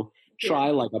 you know, try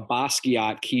like a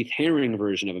Basquiat, Keith Haring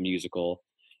version of a musical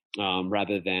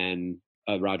rather than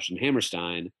Rodgers and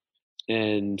Hammerstein.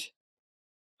 And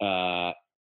that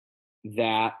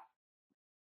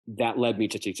led me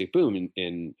to Tick, Tick, Boom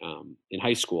in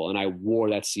high school. And I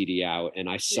wore that CD out, and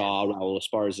I saw Raul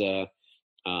Esparza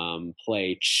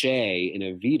play Che in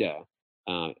Evita.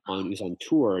 He was on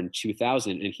tour in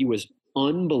 2000, and he was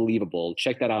unbelievable.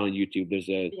 Check that out on YouTube. There's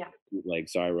a like,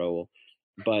 sorry, Raul,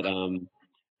 but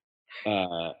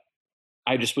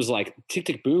I just was like, Tick,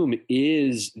 Tick, Boom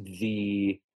is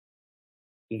the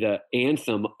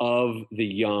anthem of the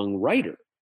young writer.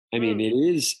 I mean,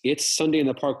 it's Sunday in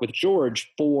the Park with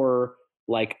George for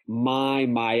like my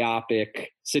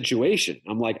myopic situation.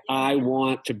 I'm like, I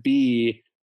want to be,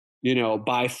 you know,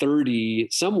 by 30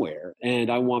 somewhere,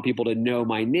 and I want people to know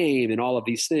my name and all of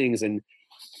these things.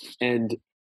 And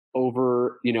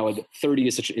over, you know, 30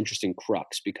 is such an interesting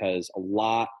crux because a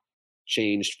lot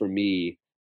changed for me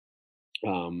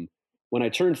when I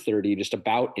turned 30, just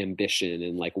about ambition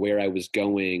and like where I was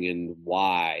going and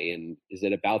why, and is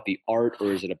it about the art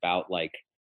or is it about like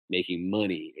making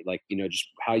money? Like, you know, just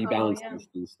how you balance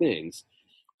these things.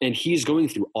 And he's going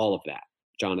through all of that,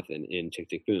 Jonathan, in Tick,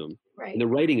 Tick, Boom. Right. And the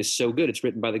writing is so good. It's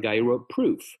written by the guy who wrote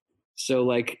Proof. So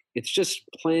like, it's just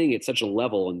playing at such a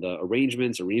level, and the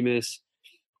arrangements, Aremus,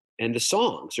 and the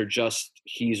songs are just,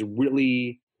 he's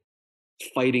really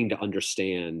fighting to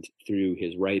understand through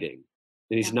his writing.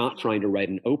 And he's not trying to write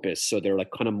an opus. So they're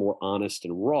like kind of more honest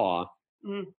and raw.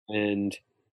 And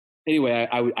anyway,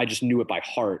 I just knew it by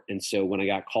heart. And so when I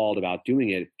got called about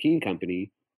doing it at Keane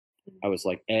Company, I was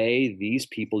like, these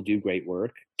people do great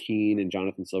work. Keane and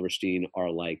Jonathan Silverstein are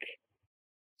like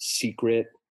secret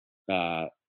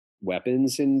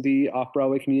weapons in the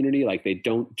off-Broadway community. Like they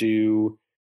don't do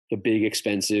the big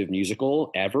expensive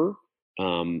musical ever.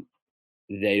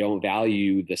 They don't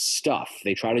value the stuff.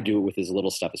 They try to do it with as little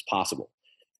stuff as possible.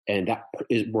 And that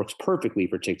works perfectly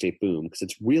for Tick, Tick, Boom, because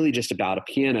it's really just about a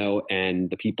piano and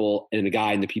the people and the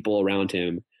guy and the people around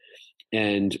him.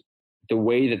 And the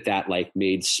way that like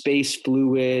made space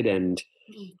fluid, and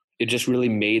it just really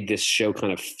made this show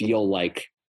kind of feel like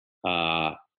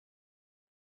a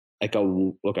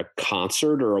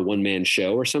concert or a one-man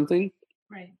show or something.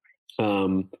 Right.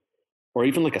 Or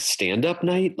even like a stand-up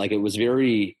night. Like it was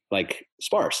very like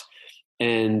sparse.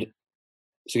 And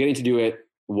so getting to do it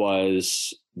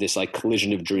was this like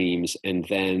collision of dreams. And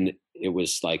then it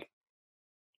was like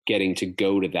getting to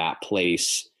go to that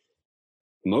place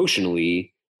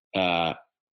emotionally,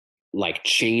 like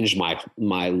changed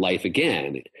my life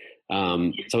again.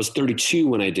 So I was 32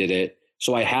 when I did it.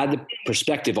 So I had the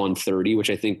perspective on 30, which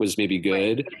I think was maybe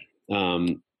good.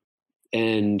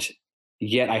 And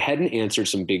yet I hadn't answered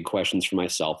some big questions for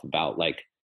myself about like,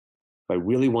 if I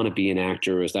really want to be an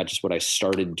actor, or is that just what I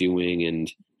started doing?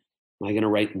 And am I going to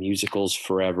write musicals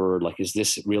forever? Like, is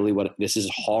this really this is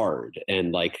hard?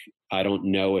 And like, I don't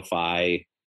know if I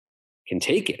can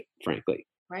take it, frankly.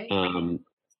 Right.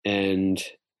 And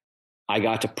I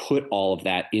got to put all of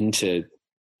that into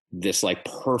this like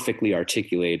perfectly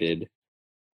articulated,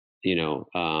 you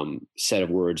know, set of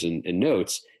words and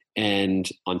notes. And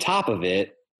on top of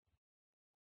it,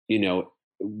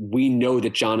 we know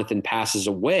that Jonathan passes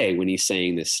away when he's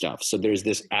saying this stuff. So there's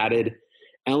this added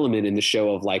element in the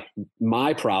show of like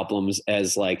my problems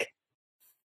as like,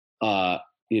 woe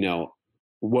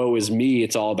is me,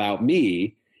 it's all about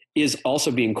me, is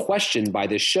also being questioned by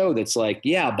this show that's like,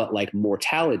 yeah, but like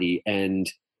mortality and,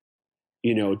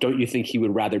 don't you think he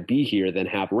would rather be here than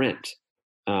have rent?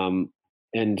 And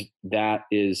that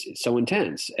is so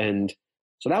intense. And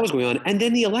so that was going on. And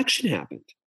then the election happened.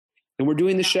 And we're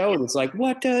doing the show and it's like,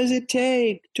 what does it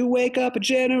take to wake up a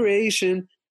generation?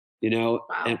 Wow.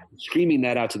 And screaming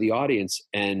that out to the audience.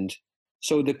 And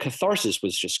so the catharsis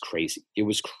was just crazy. It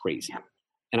was crazy. Yeah.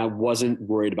 And I wasn't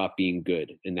worried about being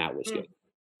good. And that was good.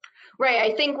 Right.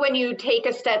 I think when you take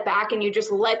a step back and you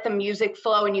just let the music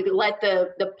flow and you let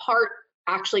the part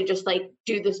actually just like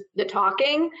do the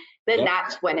talking, then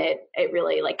that's when it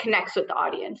really like connects with the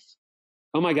audience.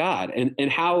 Oh my God. And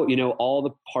how, all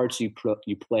the parts you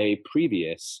play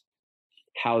previous,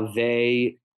 how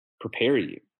they prepare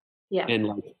you. Yeah. And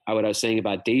like what I was saying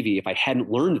about Davey, if I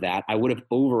hadn't learned that, I would have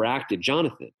overacted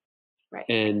Jonathan. Right.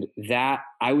 And that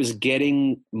I was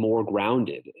getting more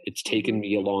grounded. It's taken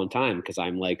me a long time because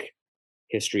I'm like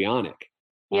histrionic.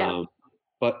 Yeah.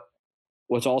 But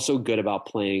what's also good about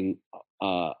playing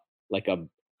like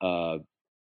a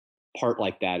part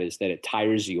like that is that it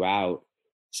tires you out.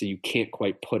 So you can't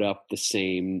quite put up the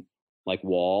same like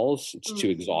walls. It's too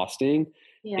exhausting.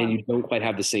 Yeah. And you don't quite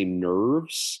have the same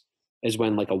nerves as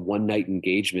when like a one night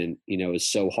engagement, is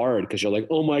so hard because you're like,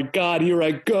 oh my God, here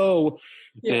I go.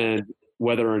 Yeah. And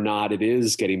whether or not it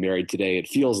is getting married today, it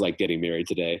feels like getting married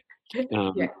today.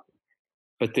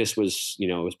 But this was, it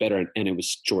was better. And it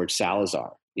was George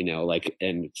Salazar,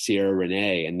 and Sierra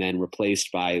Renee, and then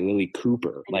replaced by Lily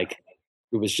Cooper. Like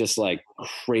it was just like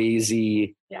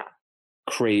crazy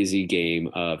game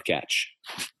of catch.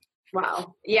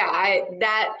 Wow. Yeah.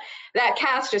 That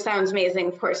cast just sounds amazing.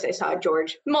 Of course, I saw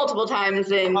George multiple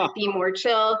times in Be More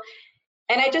Chill.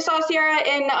 And I just saw Sierra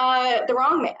in The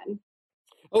Wrong Man.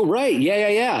 Oh, right.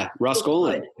 Yeah. Ross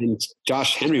Golan. And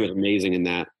Josh Henry was amazing in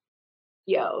that.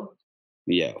 Yo.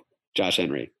 Josh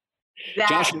Henry.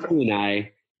 Josh Henry and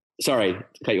I, sorry to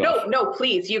cut you off. No,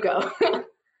 please, you go.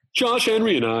 Josh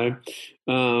Henry and I,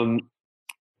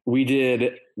 we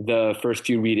did the first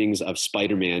few readings of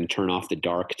Spider-Man Turn Off the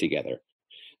Dark together.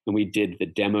 And we did the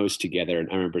demos together. And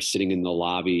I remember sitting in the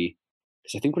lobby,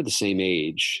 because I think we're the same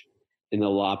age, in the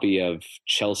lobby of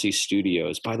Chelsea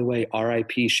Studios. By the way,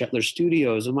 R.I.P. Shetler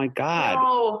Studios. Oh my God.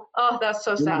 Oh, that's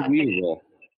so sad. Unbelievable.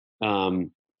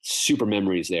 Super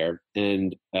memories there.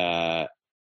 And so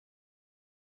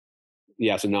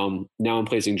now I'm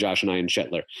placing Josh and I in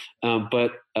Shetler.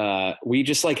 But we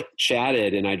just like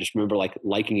chatted, and I just remember like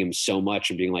liking him so much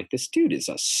and being like, this dude is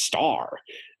a star.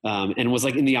 And was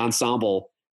like in the ensemble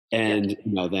and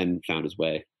then found his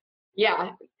way.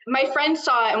 Yeah. My friend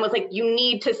saw it and was like, you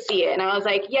need to see it. And I was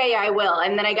like, yeah, I will.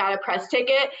 And then I got a press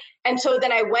ticket. And so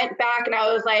then I went back and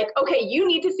I was like, okay, you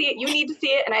need to see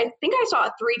it. And I think I saw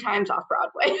it 3 times off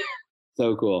Broadway.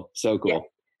 So cool. Yeah.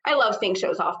 I love seeing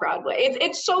shows off Broadway.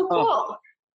 It's so cool.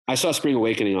 I saw Spring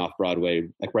Awakening off Broadway,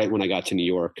 like right when I got to New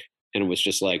York. And it was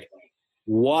just like,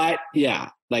 what? Yeah.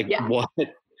 What?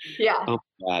 Yeah. Oh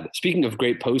my God. Speaking of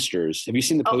great posters, have you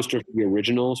seen the poster for the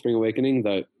original Spring Awakening,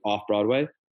 the off Broadway?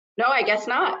 No, I guess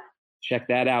not. Check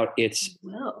that out. It's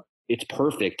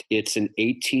perfect. It's an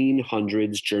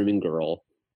 1800s German girl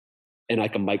and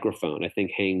like a microphone, I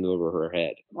think, hanging over her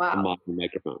head. Wow. A modern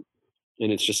microphone.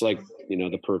 And it's just like,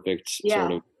 the perfect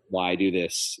sort of why do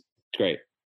this. It's great.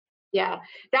 Yeah.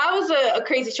 That was a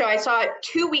crazy show. I saw it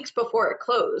 2 weeks before it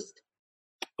closed.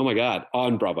 Oh my God.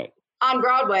 On Broadway.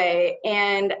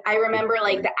 And I remember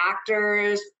like the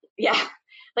actors,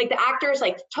 like the actors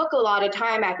like took a lot of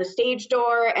time at the stage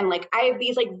door. And like, I have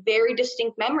these like very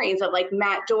distinct memories of like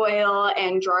Matt Doyle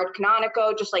and Gerard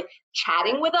Canonico just like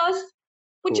chatting with us,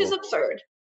 which is absurd.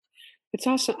 It's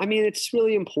also, I mean, it's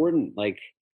really important. Like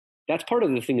that's part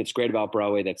of the thing that's great about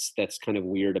Broadway. That's kind of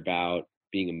weird about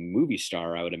being a movie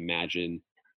star, I would imagine,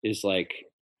 is like,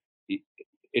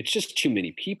 it's just too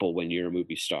many people when you're a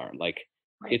movie star. Like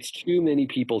it's too many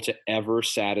people to ever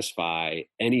satisfy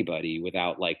anybody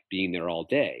without like being there all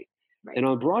day. Right. And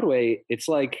on Broadway, it's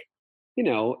like,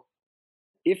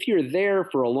 if you're there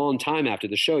for a long time after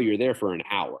the show, you're there for an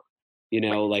hour,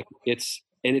 like it's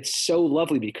so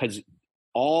lovely because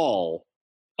all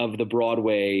of the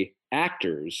Broadway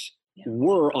actors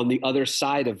were on the other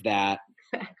side of that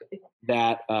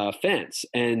fence.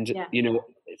 And,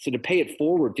 so to pay it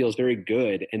forward feels very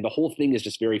good. And the whole thing is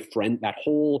just very that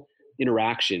whole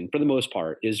interaction for the most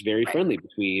part is very friendly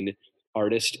between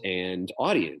artist and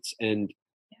audience. And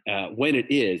when it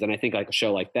is, and I think like a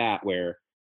show like that, where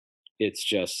it's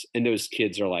just, and those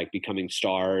kids are like becoming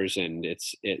stars, and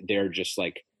they're just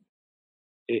like,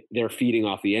 they're feeding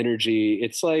off the energy.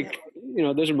 It's like,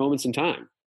 those are moments in time.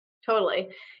 Totally.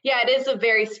 Yeah, it is a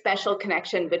very special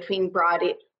connection between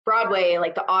Broadway,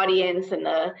 like the audience and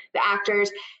the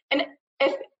actors. And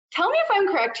tell me if I'm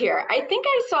correct here. I think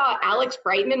I saw Alex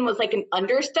Brightman was like an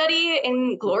understudy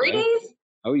in Glory Days.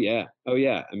 Oh yeah.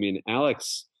 I mean,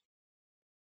 Alex,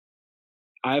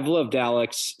 I've loved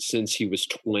Alex since he was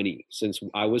 20, since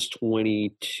I was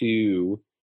 22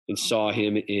 and saw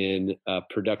him in a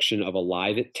production of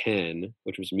Alive at 10,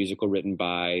 which was a musical written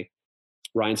by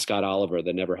Ryan Scott Oliver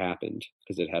that never happened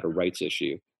because it had a rights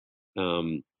issue.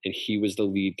 And he was the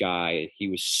lead guy. He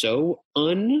was so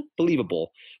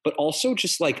unbelievable, but also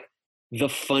just like the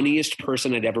funniest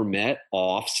person I'd ever met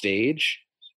off stage,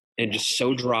 and just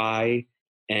so dry.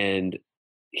 And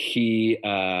he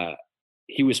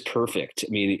was perfect.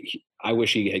 I mean, I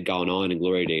wish he had gone on in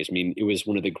Glory Days. I mean, it was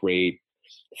one of the great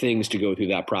things to go through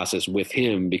that process with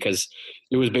him, because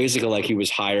it was basically like he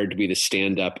was hired to be the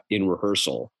stand-up in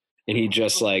rehearsal, and he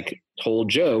just like told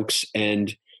jokes.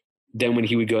 And then when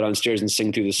he would go downstairs and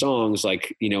sing through the songs,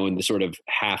 like, in the sort of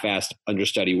half-assed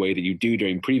understudy way that you do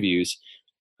during previews,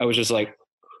 I was just like,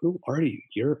 who are you?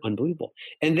 You're unbelievable.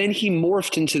 And then he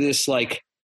morphed into this like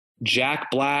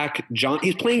Jack Black,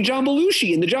 he's playing John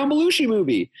Belushi in the John Belushi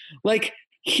movie. Like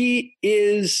he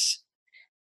is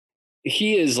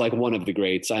like one of the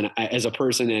greats, and as a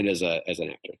person and as an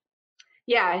actor.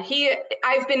 Yeah,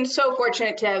 I've been so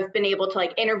fortunate to have been able to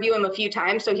like interview him a few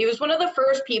times. So he was one of the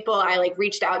first people I like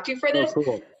reached out to for this,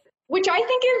 cool. Which I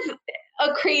think is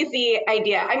a crazy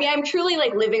idea. I mean, I'm truly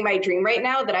like living my dream right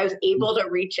now that I was able to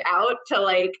reach out to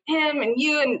like him and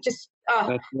you, and just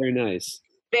that's very nice.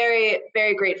 Very,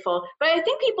 very grateful. But I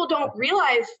think people don't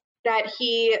realize that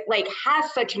he like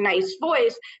has such a nice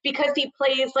voice because he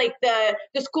plays like the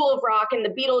School of Rock and the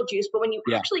Beetlejuice. But when you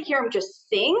actually hear him just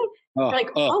sing, you're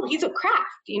like, oh, he's a craft,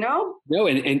 No,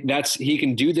 and that's, he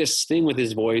can do this thing with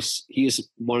his voice. He is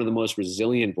one of the most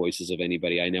resilient voices of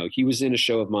anybody I know. He was in a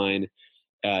show of mine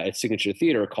at Signature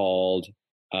Theater called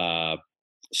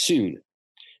Soon,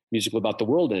 musical about the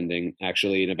world ending,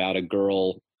 actually, and about a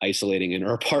girl isolating in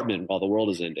her apartment while the world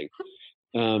is ending.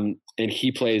 And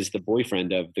he plays the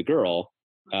boyfriend of the girl,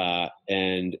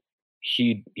 and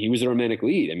he was the romantic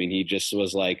lead. I mean, he just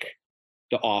was like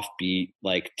the offbeat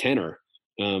like tenor,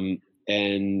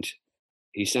 and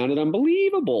he sounded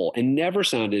unbelievable and never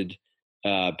sounded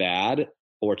bad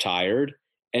or tired.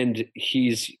 And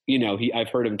he's, I've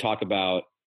heard him talk about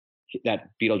that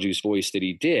Beetlejuice voice that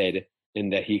he did,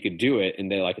 and that he could do it,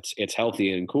 and they're like, it's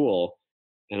healthy and cool.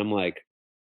 And I'm like,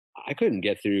 I couldn't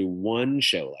get through one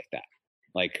show like that.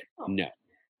 Like, no.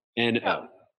 And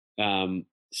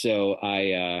so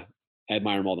I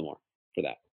admire him all the more for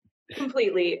that.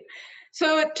 Completely.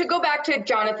 So to go back to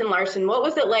Jonathan Larson, what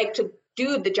was it like to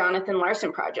do the Jonathan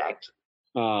Larson project?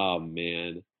 Oh,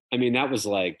 man. I mean, that was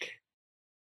like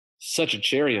such a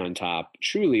cherry on top.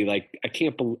 Truly, like, I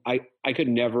can't believe I could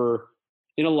never,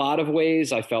 in a lot of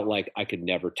ways, I felt like I could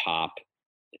never top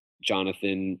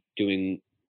Jonathan doing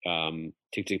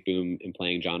Tick, Tick, Boom and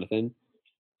playing Jonathan.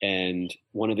 And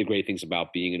one of the great things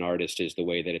about being an artist is the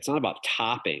way that it's not about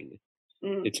topping.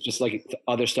 It's just like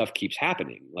other stuff keeps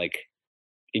happening, like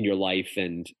in your life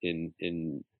and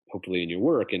in hopefully in your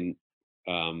work. And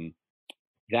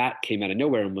that came out of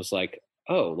nowhere and was like,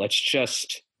 oh, let's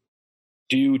just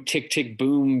do Tick, Tick,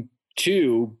 Boom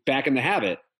 2 Back in the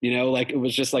Habit. Like it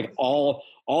was just like all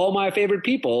my favorite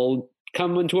people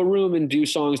come into a room and do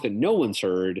songs that no one's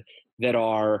heard that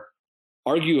are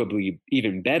arguably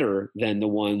even better than the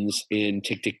ones in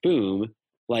Tick, Tick, Boom.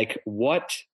 Like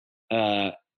what,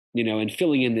 and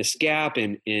filling in this gap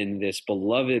in this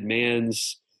beloved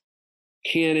man's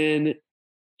canon.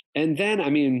 And then,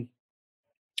 I mean,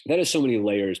 that is so many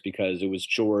layers because it was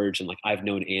George, and like I've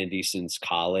known Andy since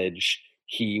college.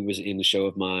 He was in the show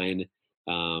of mine.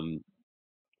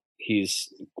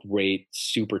 He's great,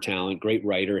 super talent, great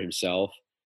writer himself.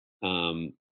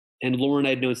 And Lauren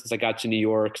I'd known since I got to New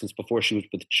York, since before she was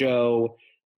with Joe.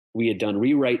 We had done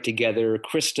Rewrite together.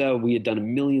 Krista, we had done a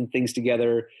million things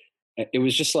together. It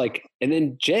was just like, and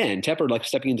then Jen Tepper, like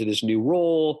stepping into this new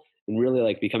role and really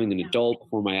like becoming an adult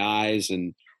before my eyes.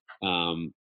 And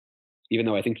even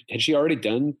though I think, had she already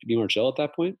done Be More Chill at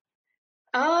that point?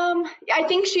 I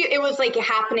think it was like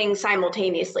happening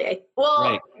simultaneously.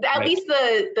 Well, at least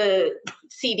the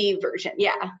CD version.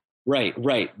 Yeah. Right.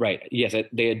 Yes.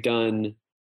 They had done,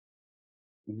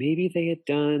 maybe they had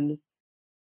done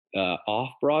off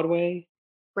Broadway.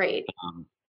 Right.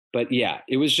 But yeah,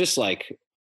 it was just like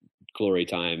glory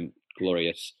time,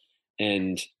 glorious.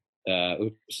 And uh,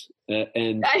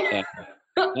 and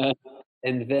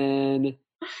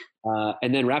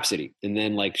then Rhapsody, and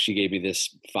then like she gave me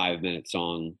this 7-minute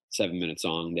song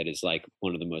that is like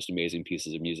one of the most amazing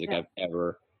pieces of music I've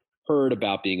ever heard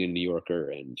about being a New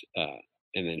Yorker, and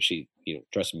then she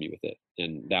trusted me with it,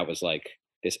 and that was like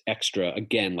this extra,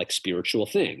 again, like spiritual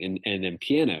thing, and then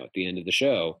piano at the end of the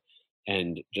show,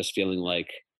 and just feeling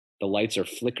like the lights are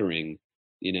flickering,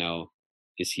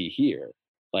 is he here?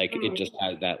 Like it just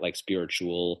had that like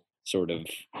spiritual sort of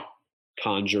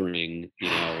conjuring,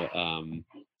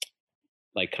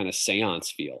 like kind of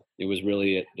seance feel. It was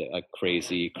really a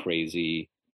crazy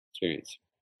experience.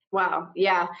 Wow.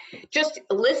 Yeah. Just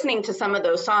listening to some of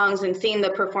those songs and seeing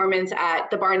the performance at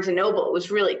the Barnes and Noble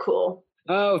was really cool.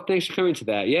 Oh, thanks for coming to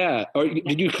that. Yeah. Or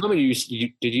did you come and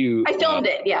did you? I filmed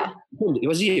it. Yeah. It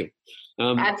was you.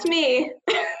 That's me.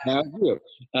 That was you.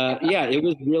 Yeah, it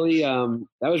was really,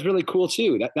 that was really cool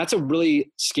too. That's a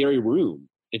really scary room.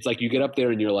 It's like you get up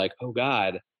there and you're like, oh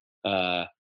God, I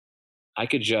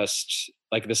could just,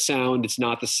 like the sound, it's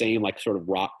not the same like sort of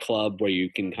rock club where you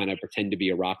can kind of pretend to be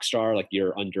a rock star, like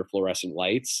you're under fluorescent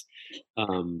lights.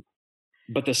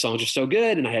 But the songs are so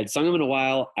good, and I had sung them in a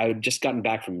while. I had just gotten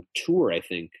back from tour, I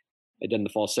think. I'd done the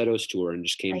Falsettos tour and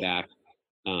just came back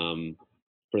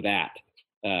for that.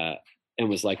 And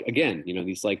was like, again,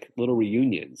 these like little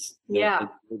reunions. Yeah.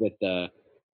 That the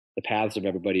paths of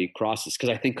everybody crosses.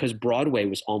 Because Broadway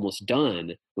was almost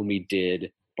done when we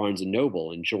did Barnes and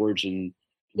Noble, and George and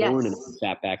Lauren and I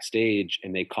sat backstage,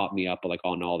 and they caught me up like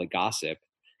on all the gossip,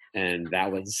 and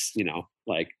that was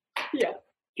like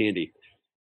candy.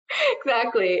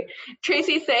 Exactly.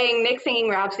 Tracy's saying Nick singing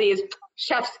Rhapsody is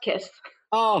chef's kiss.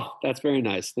 Oh, that's very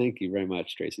nice. Thank you very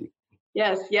much, Tracy.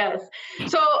 Yes.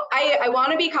 So I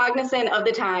want to be cognizant of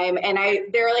the time, and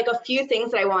there are like a few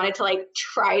things that I wanted to like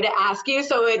try to ask you.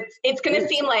 So it's going to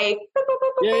seem like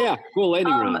cool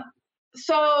landing round.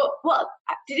 So,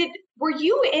 were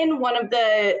you in one of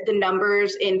the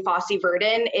numbers in Fosse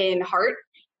Verdon in Heart?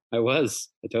 I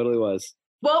totally was.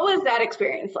 What was that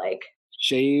experience like?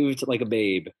 Shaved like a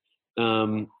babe.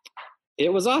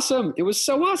 It was awesome. It was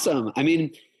so awesome. I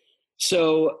mean,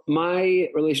 so my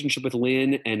relationship with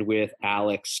Lynn and with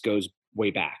Alex goes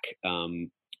way back.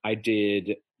 I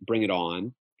did Bring It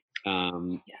On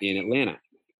in Atlanta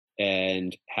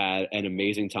and had an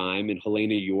amazing time. And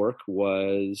Helena York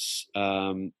was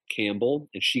Campbell,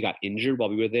 and she got injured while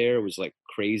we were there. It was like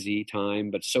crazy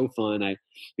time, but so fun. I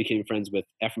became friends with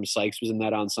Ephraim Sykes was in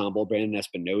that ensemble, Brandon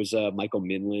Espinoza, Michael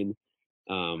Minlin.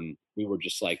 We were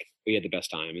just like, we had the best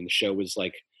time, and the show was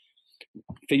like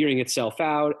figuring itself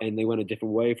out, and they went a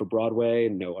different way for Broadway,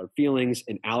 and No Hard Feelings.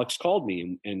 And Alex called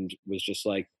me and was just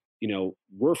like,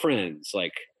 we're friends,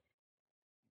 like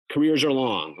careers are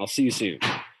long, I'll see you soon.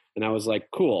 And I was like,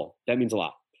 cool, that means a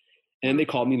lot. And they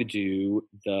called me to do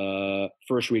the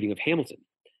first reading of Hamilton,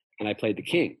 and I played the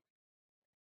king,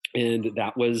 and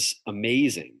that was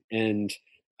amazing. And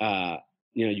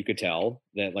you could tell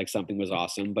that like something was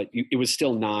awesome, but it was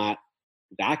still not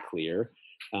that clear.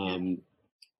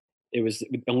 It was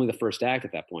only the first act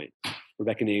at that point.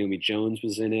 Rebecca Naomi Jones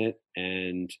was in it,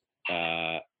 and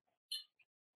forget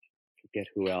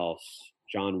who else,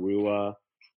 John Rua.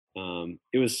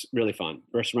 It was really fun.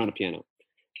 First round of piano.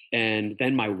 And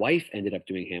then my wife ended up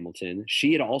doing Hamilton.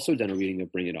 She had also done a reading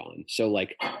of Bring It On. So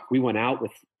like we went out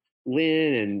with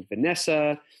Lynn and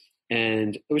Vanessa,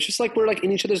 and it was just like we're like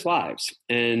in each other's lives.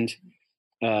 And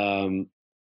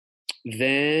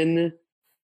then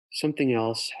something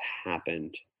else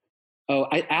happened.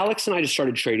 Alex and I just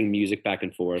started trading music back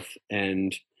and forth,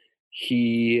 and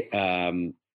he,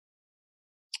 I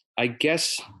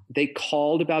guess they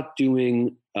called about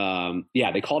doing, the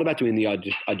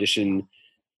audition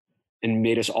and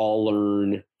made us all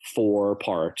learn 4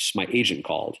 parts. My agent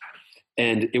called,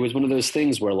 and it was one of those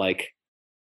things where like,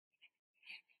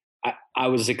 I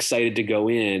was excited to go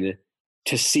in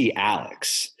to see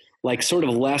Alex, like sort of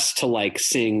less to like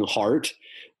sing Heart.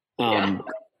 And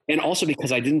also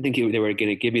because I didn't think they were going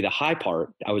to give me the high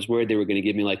part. I was worried they were going to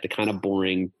give me like the kind of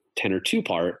boring tenor 2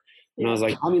 part. And I was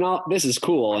like, this is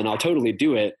cool and I'll totally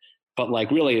do it. But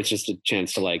like, really it's just a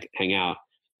chance to like hang out.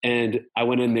 And I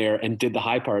went in there and did the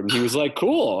high part, and he was like,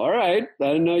 cool. All right. I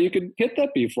didn't know you could hit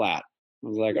that B flat. I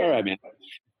was like, all right, man.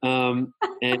 And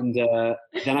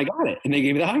then I got it, and they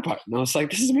gave me the high part, and I was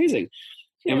like, this is amazing.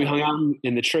 And we hung out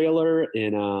in the trailer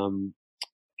in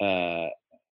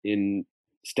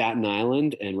Staten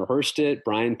Island and rehearsed it.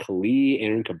 Brian Kali,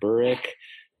 Aaron Kaburik,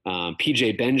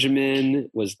 PJ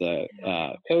Benjamin was the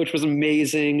coach, was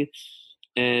amazing.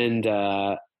 And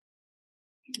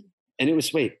it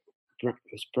was, it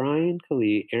was Brian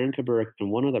Kali, Aaron Kaburik, and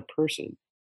one other person.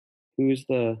 Who's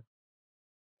the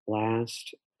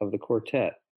last of the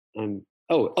quartet.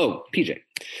 PJ.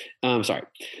 Sorry.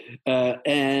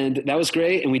 And that was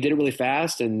great. And we did it really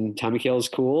fast. And Tommy Kail is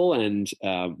cool. And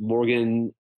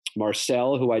Morgan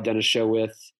Marcel, who I'd done a show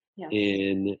with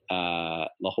in La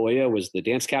Jolla, was the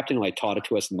dance captain who taught it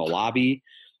to us in the lobby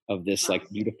of this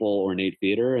beautiful ornate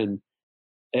theater. And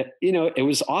it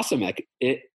was awesome.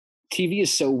 TV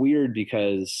is so weird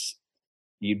because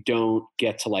you don't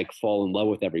get to fall in love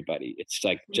with everybody. It's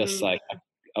just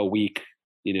a week,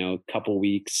 couple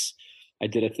weeks. I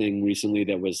did a thing recently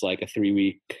that was a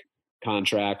 3-week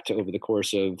contract over the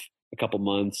course of a couple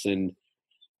months. And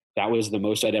that was the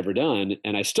most I'd ever done.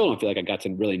 And I still don't feel like I got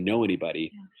to really know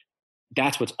anybody. Yeah.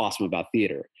 That's what's awesome about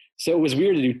theater. So it was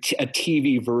weird to do a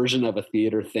TV version of a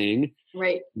theater thing.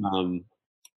 Right.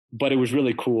 But it was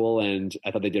really cool. And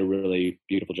I thought they did a really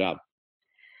beautiful job.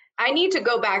 I need to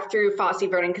go back through Fosse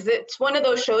Verdon because it's one of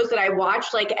those shows that I watch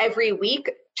every week,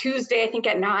 Tuesday, I think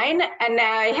at 9. And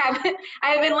now I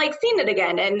haven't seen it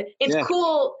again. And it's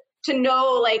cool to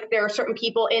know there are certain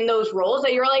people in those roles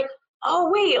that you're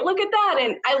oh, wait, look at that.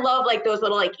 And I love those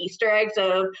little Easter eggs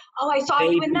of, oh, I saw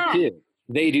you in that. Too.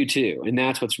 They do too. And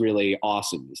that's what's really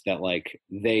awesome is that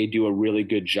they do a really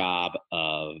good job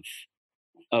of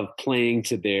playing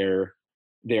to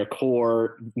their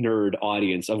core nerd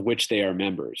audience of which they are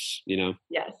members,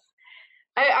 Yes.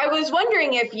 I was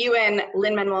wondering if you and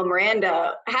Lin-Manuel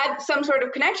Miranda had some sort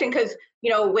of connection because,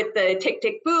 with the Tick,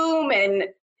 Tick, Boom and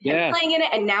him playing in it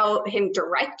and now him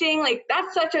directing,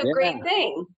 that's such a great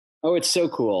thing. Oh, it's so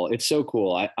cool. It's so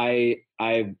cool.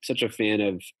 I'm such a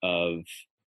fan of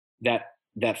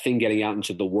that thing getting out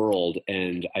into the world.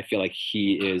 And I feel like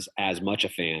he is as much a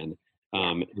fan.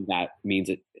 That means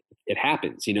it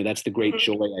happens. That's the great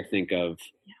joy, I think, of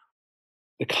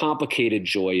the complicated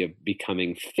joy of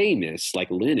becoming famous like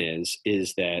Lin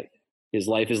is that his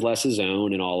life is less his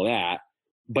own and all of that,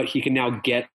 but he can now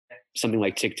get something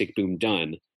like Tick, Tick, Boom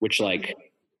done, which I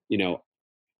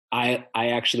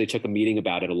actually took a meeting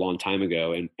about it a long time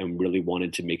ago and really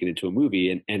wanted to make it into a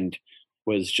movie and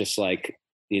was just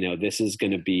this is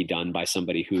going to be done by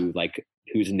somebody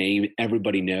whose name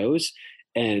everybody knows.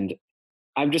 And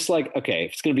I'm just okay,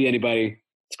 if it's going to be anybody,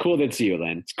 it's cool that it's you,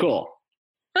 Lin. It's cool.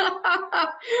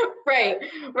 Right.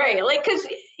 Because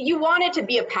you want it to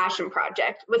be a passion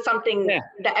project with something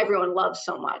that everyone loves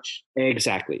so much.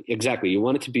 Exactly. You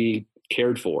want it to be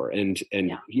cared for. And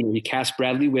he cast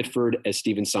Bradley Whitford as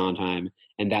Stephen Sondheim,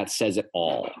 and that says it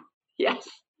all. Yes.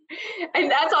 And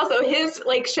that's also his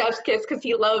chef's kiss because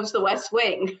he loves the West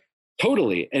Wing.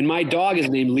 Totally. And my dog is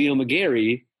named Leo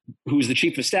McGarry, who's the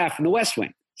chief of staff from the West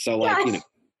Wing. So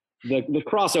the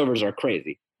crossovers are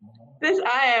crazy.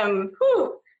 I am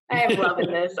loving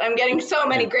this. I'm getting so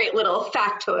many great little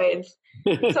factoids.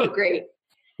 So great.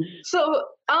 So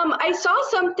I saw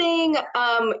something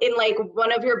in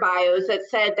one of your bios that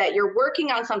said that you're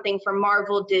working on something for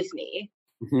Marvel Disney.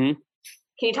 Mm-hmm. Can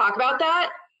you talk about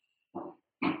that?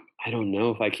 I don't know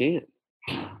if I can.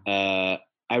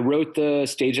 I wrote the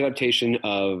stage adaptation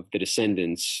of The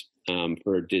Descendants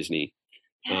for Disney,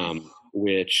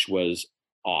 which was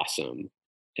awesome.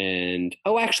 And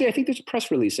actually, I think there's a press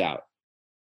release out.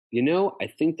 I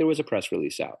think there was a press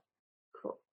release out.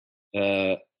 Cool.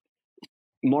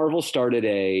 Marvel started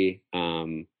a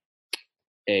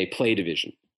play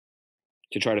division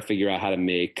to try to figure out how to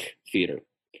make theater.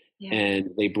 Yeah.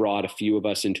 And they brought a few of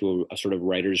us into a sort of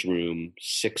writer's room,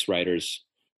 6 writers.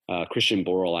 Christian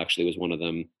Borle actually was one of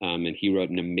them. And he wrote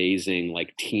an amazing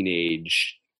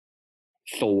teenage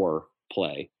Thor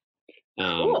play.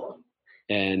 Cool.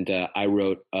 And I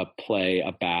wrote a play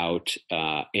about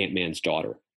Ant-Man's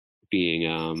daughter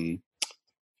being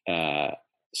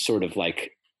sort of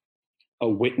a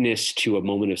witness to a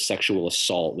moment of sexual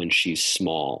assault when she's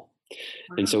small.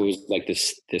 Wow. And so it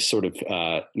was this sort of,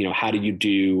 how do you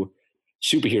do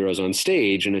superheroes on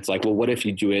stage? And it's well, what if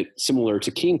you do it similar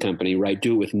to King Company, right?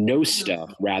 Do it with no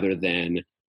stuff rather than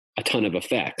a ton of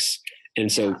effects.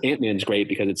 And so Ant-Man's great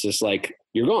because it's just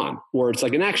you're gone, or it's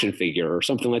an action figure or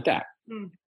something like that.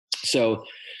 Mm. So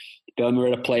Blaemire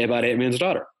wrote a play about Ant-Man's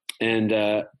daughter. And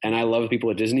I love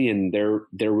people at Disney, and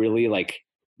they're really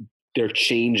they're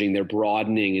changing, they're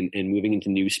broadening and moving into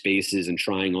new spaces and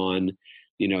trying on,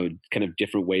 kind of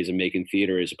different ways of making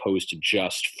theater as opposed to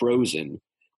just Frozen,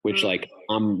 which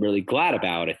I'm really glad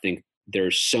about. I think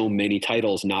there's so many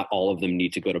titles. Not all of them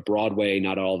need to go to Broadway.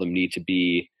 Not all of them need to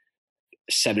be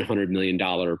 $700 million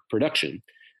production.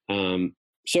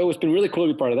 So it's been really cool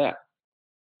to be part of that.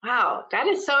 Wow, that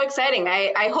is so exciting.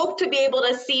 I hope to be able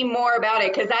to see more about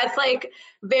it because that's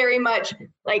very much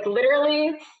literally,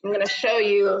 I'm going to show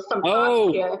you some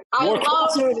props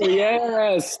here.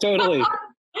 Yes, totally.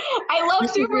 I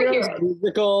love superheroes.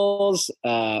 Musicals,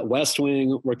 West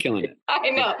Wing, we're killing it. I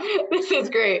know. This is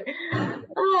great.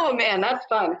 Oh man, that's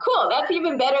fun. Cool. That's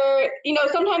even better. You know,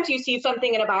 sometimes you see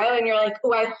something in a bio and you're like,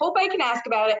 oh, I hope I can ask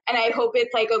about it. And I hope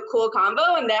it's like a cool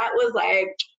combo. And that was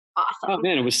like awesome. Oh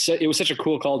man, it was such a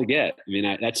cool call to get. I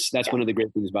mean, that's one of the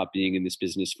great things about being in this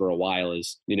business for a while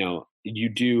is, you know, you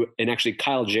do, and actually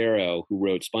Kyle Jarrow, who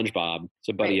wrote SpongeBob, it's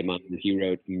a buddy of mine. We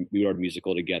wrote a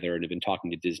musical together and have been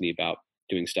talking to Disney about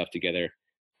doing stuff together.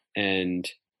 And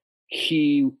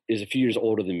he is a few years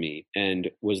older than me and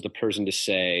was the person to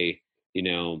say, you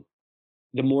know,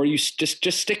 the more you just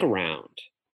stick around.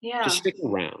 Yeah. Just stick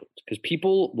around because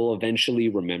people will eventually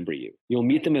remember you. You'll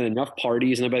meet them at enough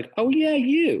parties and they'll be like, oh yeah,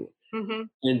 you. Mm-hmm.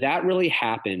 And that really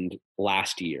happened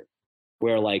last year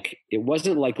where like, it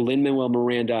wasn't like Lin-Manuel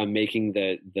Miranda making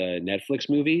the Netflix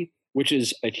movie, which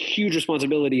is a huge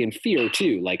responsibility and fear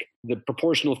too. Like the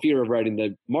proportional fear of writing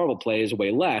the Marvel play is way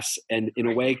less and in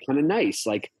a way kind of nice.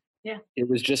 Like it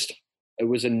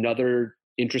was another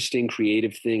interesting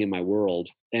creative thing in my world.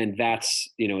 And that's,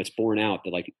 you know, it's borne out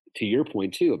that like, to your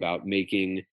point too, about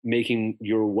making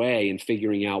your way and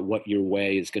figuring out what your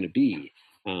way is going to be.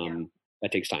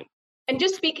 That takes time. And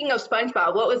just speaking of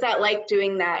SpongeBob, what was that like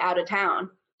doing that out of town?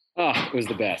 Oh, it was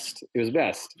the best. It was the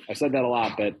best. I've said that a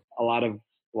lot, but a lot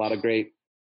of great,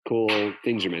 cool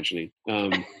things you're mentioning.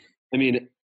 I mean,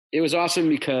 it was awesome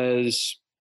because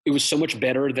it was so much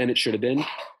better than it should have been.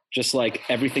 Just like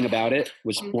everything about it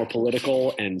was more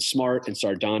political and smart and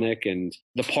sardonic. And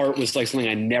the part was like something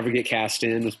I never get cast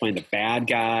in. I was playing the bad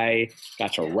guy,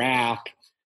 got to rap,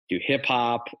 do hip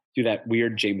hop, do that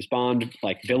weird James Bond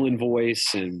like villain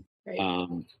voice. And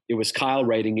it was Kyle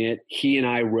writing it. He and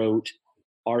I wrote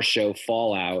our show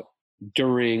Fallout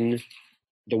during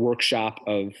the workshop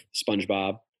of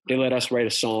SpongeBob. They let us write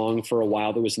a song for a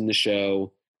while that was in the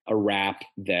show, a rap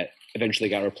that eventually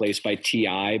got replaced by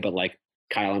T.I., but like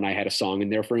Kyle and I had a song in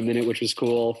there for a minute, which was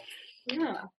cool.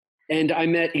 Yeah. And I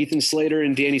met Ethan Slater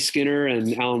and Danny Skinner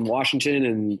and Alan Washington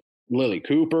and Lily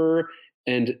Cooper.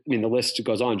 And I mean, the list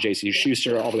goes on, JC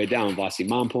Schuster all the way down, Vossi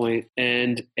Mompoint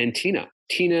and Tina.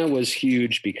 Tina was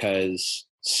huge because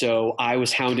so I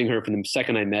was hounding her from the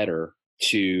second I met her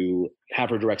to have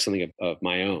her direct something of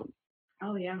my own.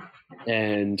 Oh yeah.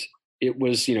 And it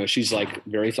was, you know, she's like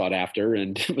very sought after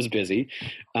and was busy.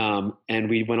 And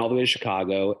we went all the way to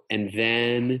Chicago. And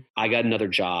then I got another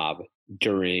job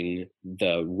during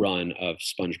the run of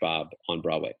SpongeBob on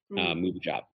Broadway, movie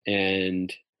job.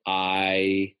 And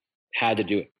I had to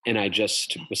do it. And I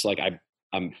just was like,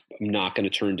 I'm not going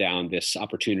to turn down this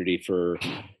opportunity for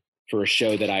a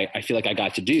show that I feel like I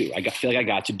got to do. I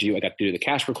got to do the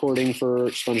cast recording for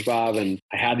SpongeBob and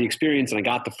I had the experience and I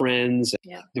got the friends.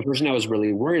 Yeah. The person I was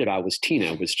really worried about was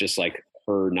Tina, was just like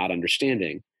her not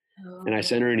understanding. Oh. And I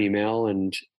sent her an email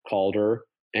and called her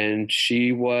and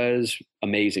she was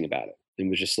amazing about it. And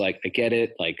was just like, I get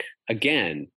it. Like,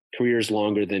 again, career is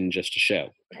longer than just a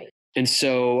show. Right. And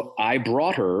so I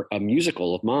brought her a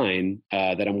musical of mine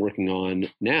that I'm working on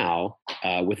now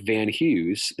with Van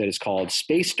Hughes that is called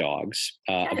Space Dogs,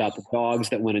 about the dogs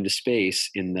that went into space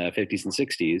in the 50s and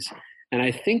 60s. And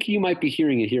I think you might be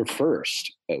hearing it here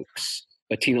first, folks.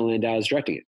 But Tina Landau is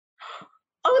directing it.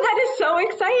 Oh, that is so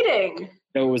exciting.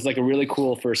 So it was like a really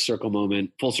cool full circle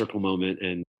moment.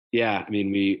 And yeah, I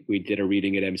mean, we did a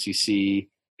reading at MCC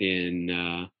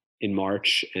in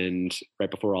March and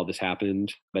right before all this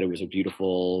happened, but it was a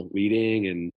beautiful reading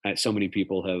and so many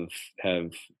people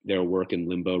have their work in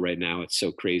limbo right now. It's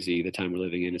so crazy. The time we're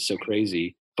living in is so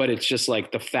crazy, but it's just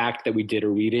like the fact that we did a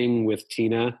reading with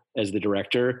Tina as the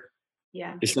director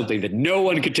is something that no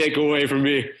one could take away from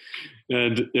me.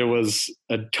 And it was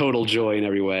a total joy in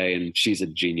every way. And she's a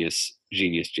genius.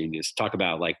 Talk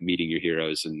about like meeting your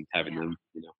heroes and having them,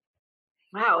 you know.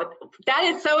 Wow, that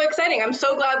is so exciting. I'm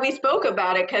so glad we spoke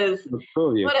about it because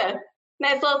what a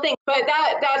nice little thing. But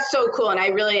that's so cool. And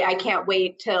I can't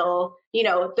wait till, you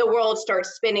know, the world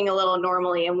starts spinning a little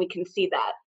normally and we can see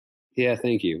that. Yeah,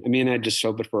 thank you. I mean, I just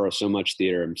hope it for so much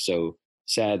theater. I'm so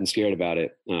sad and scared about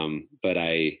it. But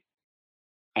I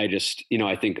just, you know,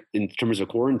 I think in terms of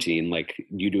quarantine, like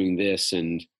you doing this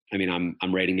and I mean,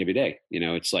 I'm writing every day, you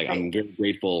know, it's like, right. I'm very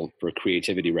grateful for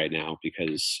creativity right now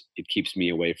because it keeps me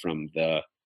away from the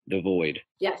void.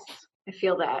 Yes, I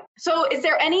feel that. So is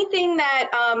there anything that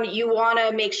you want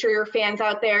to make sure your fans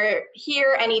out there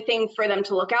hear, anything for them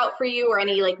to look out for you or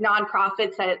any like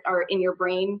nonprofits that are in your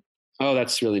brain? Oh,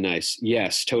 that's really nice.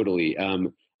 Yes, totally.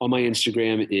 On my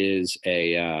Instagram is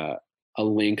a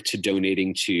link to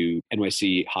donating to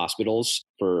NYC hospitals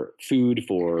for food,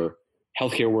 for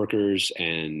healthcare workers,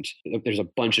 and there's a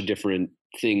bunch of different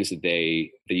things that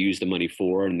they use the money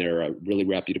for, and they're a really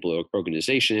reputable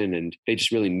organization, and they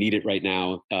just really need it right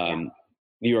now.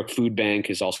 New York Food Bank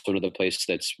is also another place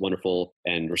that's wonderful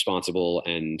and responsible,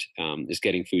 and is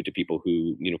getting food to people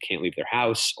who can't leave their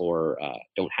house or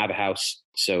don't have a house.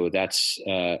 So that's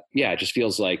it just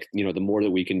feels like the more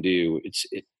that we can do,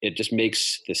 it just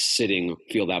makes the sitting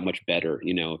feel that much better.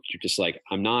 You're just like,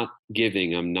 I'm not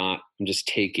giving, I'm just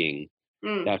taking.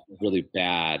 That's really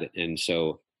bad, and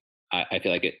so I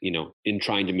feel like it. In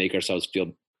trying to make ourselves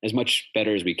feel as much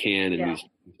better as we can in these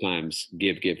times,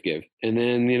 give. And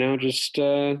then, just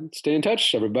stay in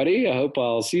touch, everybody. I hope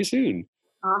I'll see you soon.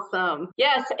 Awesome.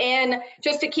 Yes. And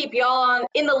just to keep y'all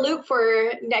in the loop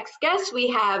for next guests, we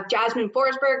have Jasmine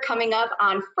Forsberg coming up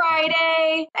on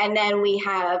Friday. And then we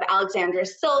have Alexandra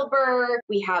Silver.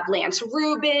 We have Lance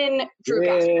Rubin, Drew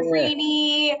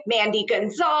Gasparini, Mandy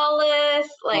Gonzalez.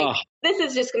 This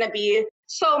is just going to be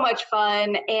so much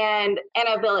fun. And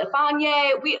Anna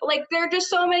Villafane. There are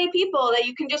just so many people that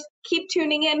you can just keep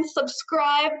tuning in,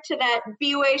 subscribe to that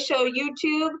B-Way Show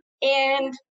YouTube,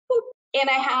 and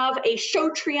I have a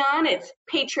Showtreon. It's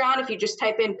Patreon. If you just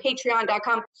type in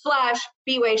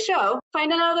patreon.com/B-Way Show,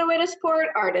 find another way to support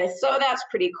artists. So that's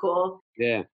pretty cool.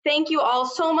 Yeah. Thank you all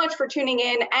so much for tuning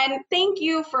in. And thank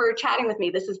you for chatting with me.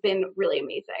 This has been really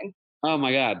amazing. Oh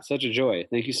my God. Such a joy.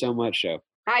 Thank you so much, Show.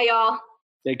 Bye, y'all.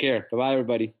 Take care. Bye-bye,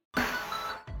 everybody.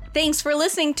 Thanks for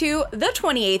listening to the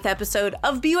 28th episode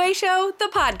of B-Way Show,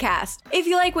 the podcast. If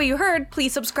you like what you heard,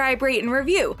 please subscribe, rate, and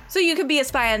review so you can be a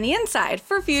spy on the inside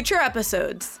for future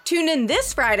episodes. Tune in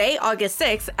this Friday, August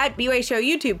 6th at B-Way Show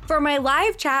YouTube for my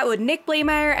live chat with Nick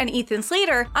Blaemire and Ethan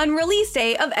Slater on release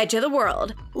day of Edge of the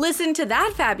World. Listen to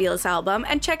that fabulous album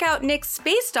and check out Nick's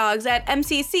Space Dogs at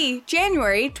MCC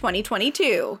January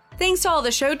 2022. Thanks to all the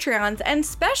Showtreons, and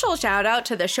special shout out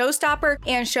to the Showstopper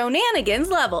and Shownanigans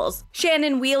levels: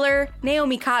 Shannon Wheeler,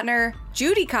 Naomi Cotner,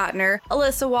 Judy Cotner,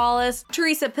 Alyssa Wallace,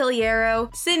 Teresa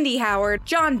Piliero, Cindy Howard,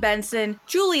 John Benson,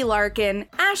 Julie Larkin,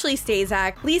 Ashley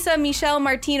Stazak, Lisa Michelle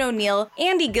Martino-Neal,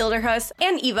 Andy Gilderhus,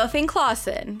 and Eva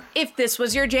Fink-Clausen. If this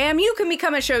was your jam, you can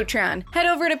become a Showtron. Head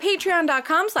over to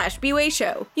patreon.com/B-Way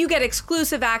Show. You get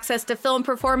exclusive access to film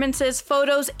performances,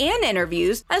 photos, and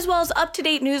interviews, as well as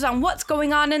up-to-date news on what's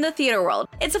going on in the theater world.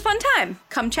 It's a fun time.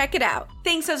 Come check it out.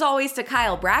 Thanks as always to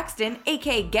Kyle Braxton,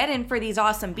 aka Gettin, for these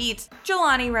awesome beats,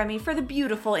 Jelani Remy for the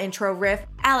beautiful intro riff,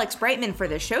 Alex Brightman for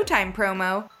the Showtime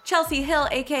promo, Chelsea Hill,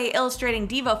 aka Illustrating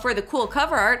Diva, for the cool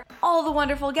cover art, all the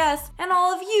wonderful guests, and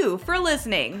all of you for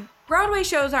listening. Broadway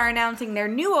shows are announcing their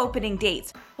new opening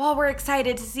dates. While we're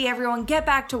excited to see everyone get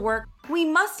back to work, we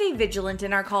must stay vigilant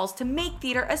in our calls to make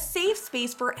theater a safe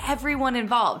space for everyone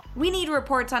involved. We need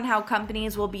reports on how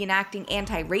companies will be enacting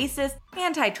anti-racist,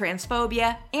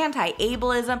 anti-transphobia,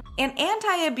 anti-ableism, and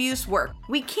anti-abuse work.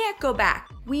 We can't go back.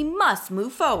 We must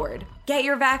move forward. Get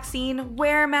your vaccine,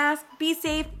 wear a mask, be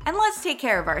safe, and let's take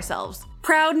care of ourselves.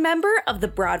 Proud member of the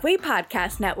Broadway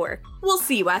Podcast Network. We'll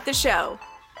see you at the show.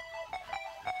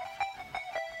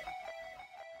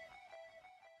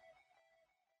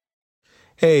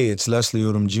 Hey, it's Leslie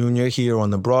Odom Jr. here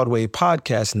on the Broadway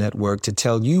Podcast Network to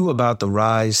tell you about the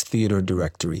Rise Theater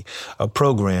Directory, a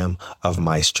program of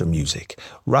Maestra Music.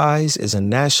 Rise is a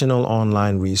national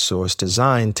online resource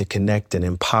designed to connect and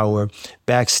empower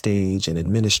backstage and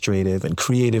administrative and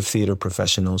creative theater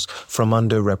professionals from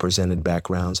underrepresented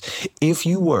backgrounds. If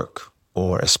you work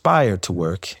or aspire to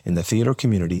work in the theater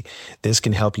community, this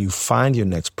can help you find your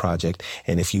next project.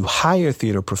 And if you hire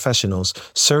theater professionals,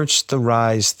 search the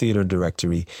Rise Theater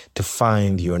Directory to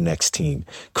find your next team.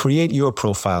 Create your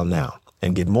profile now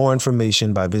and get more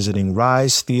information by visiting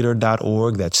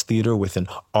risetheater.org. That's theater with an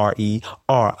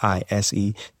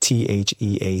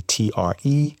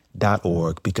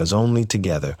RERISETHEATRE.org, because only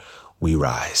together we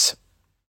rise.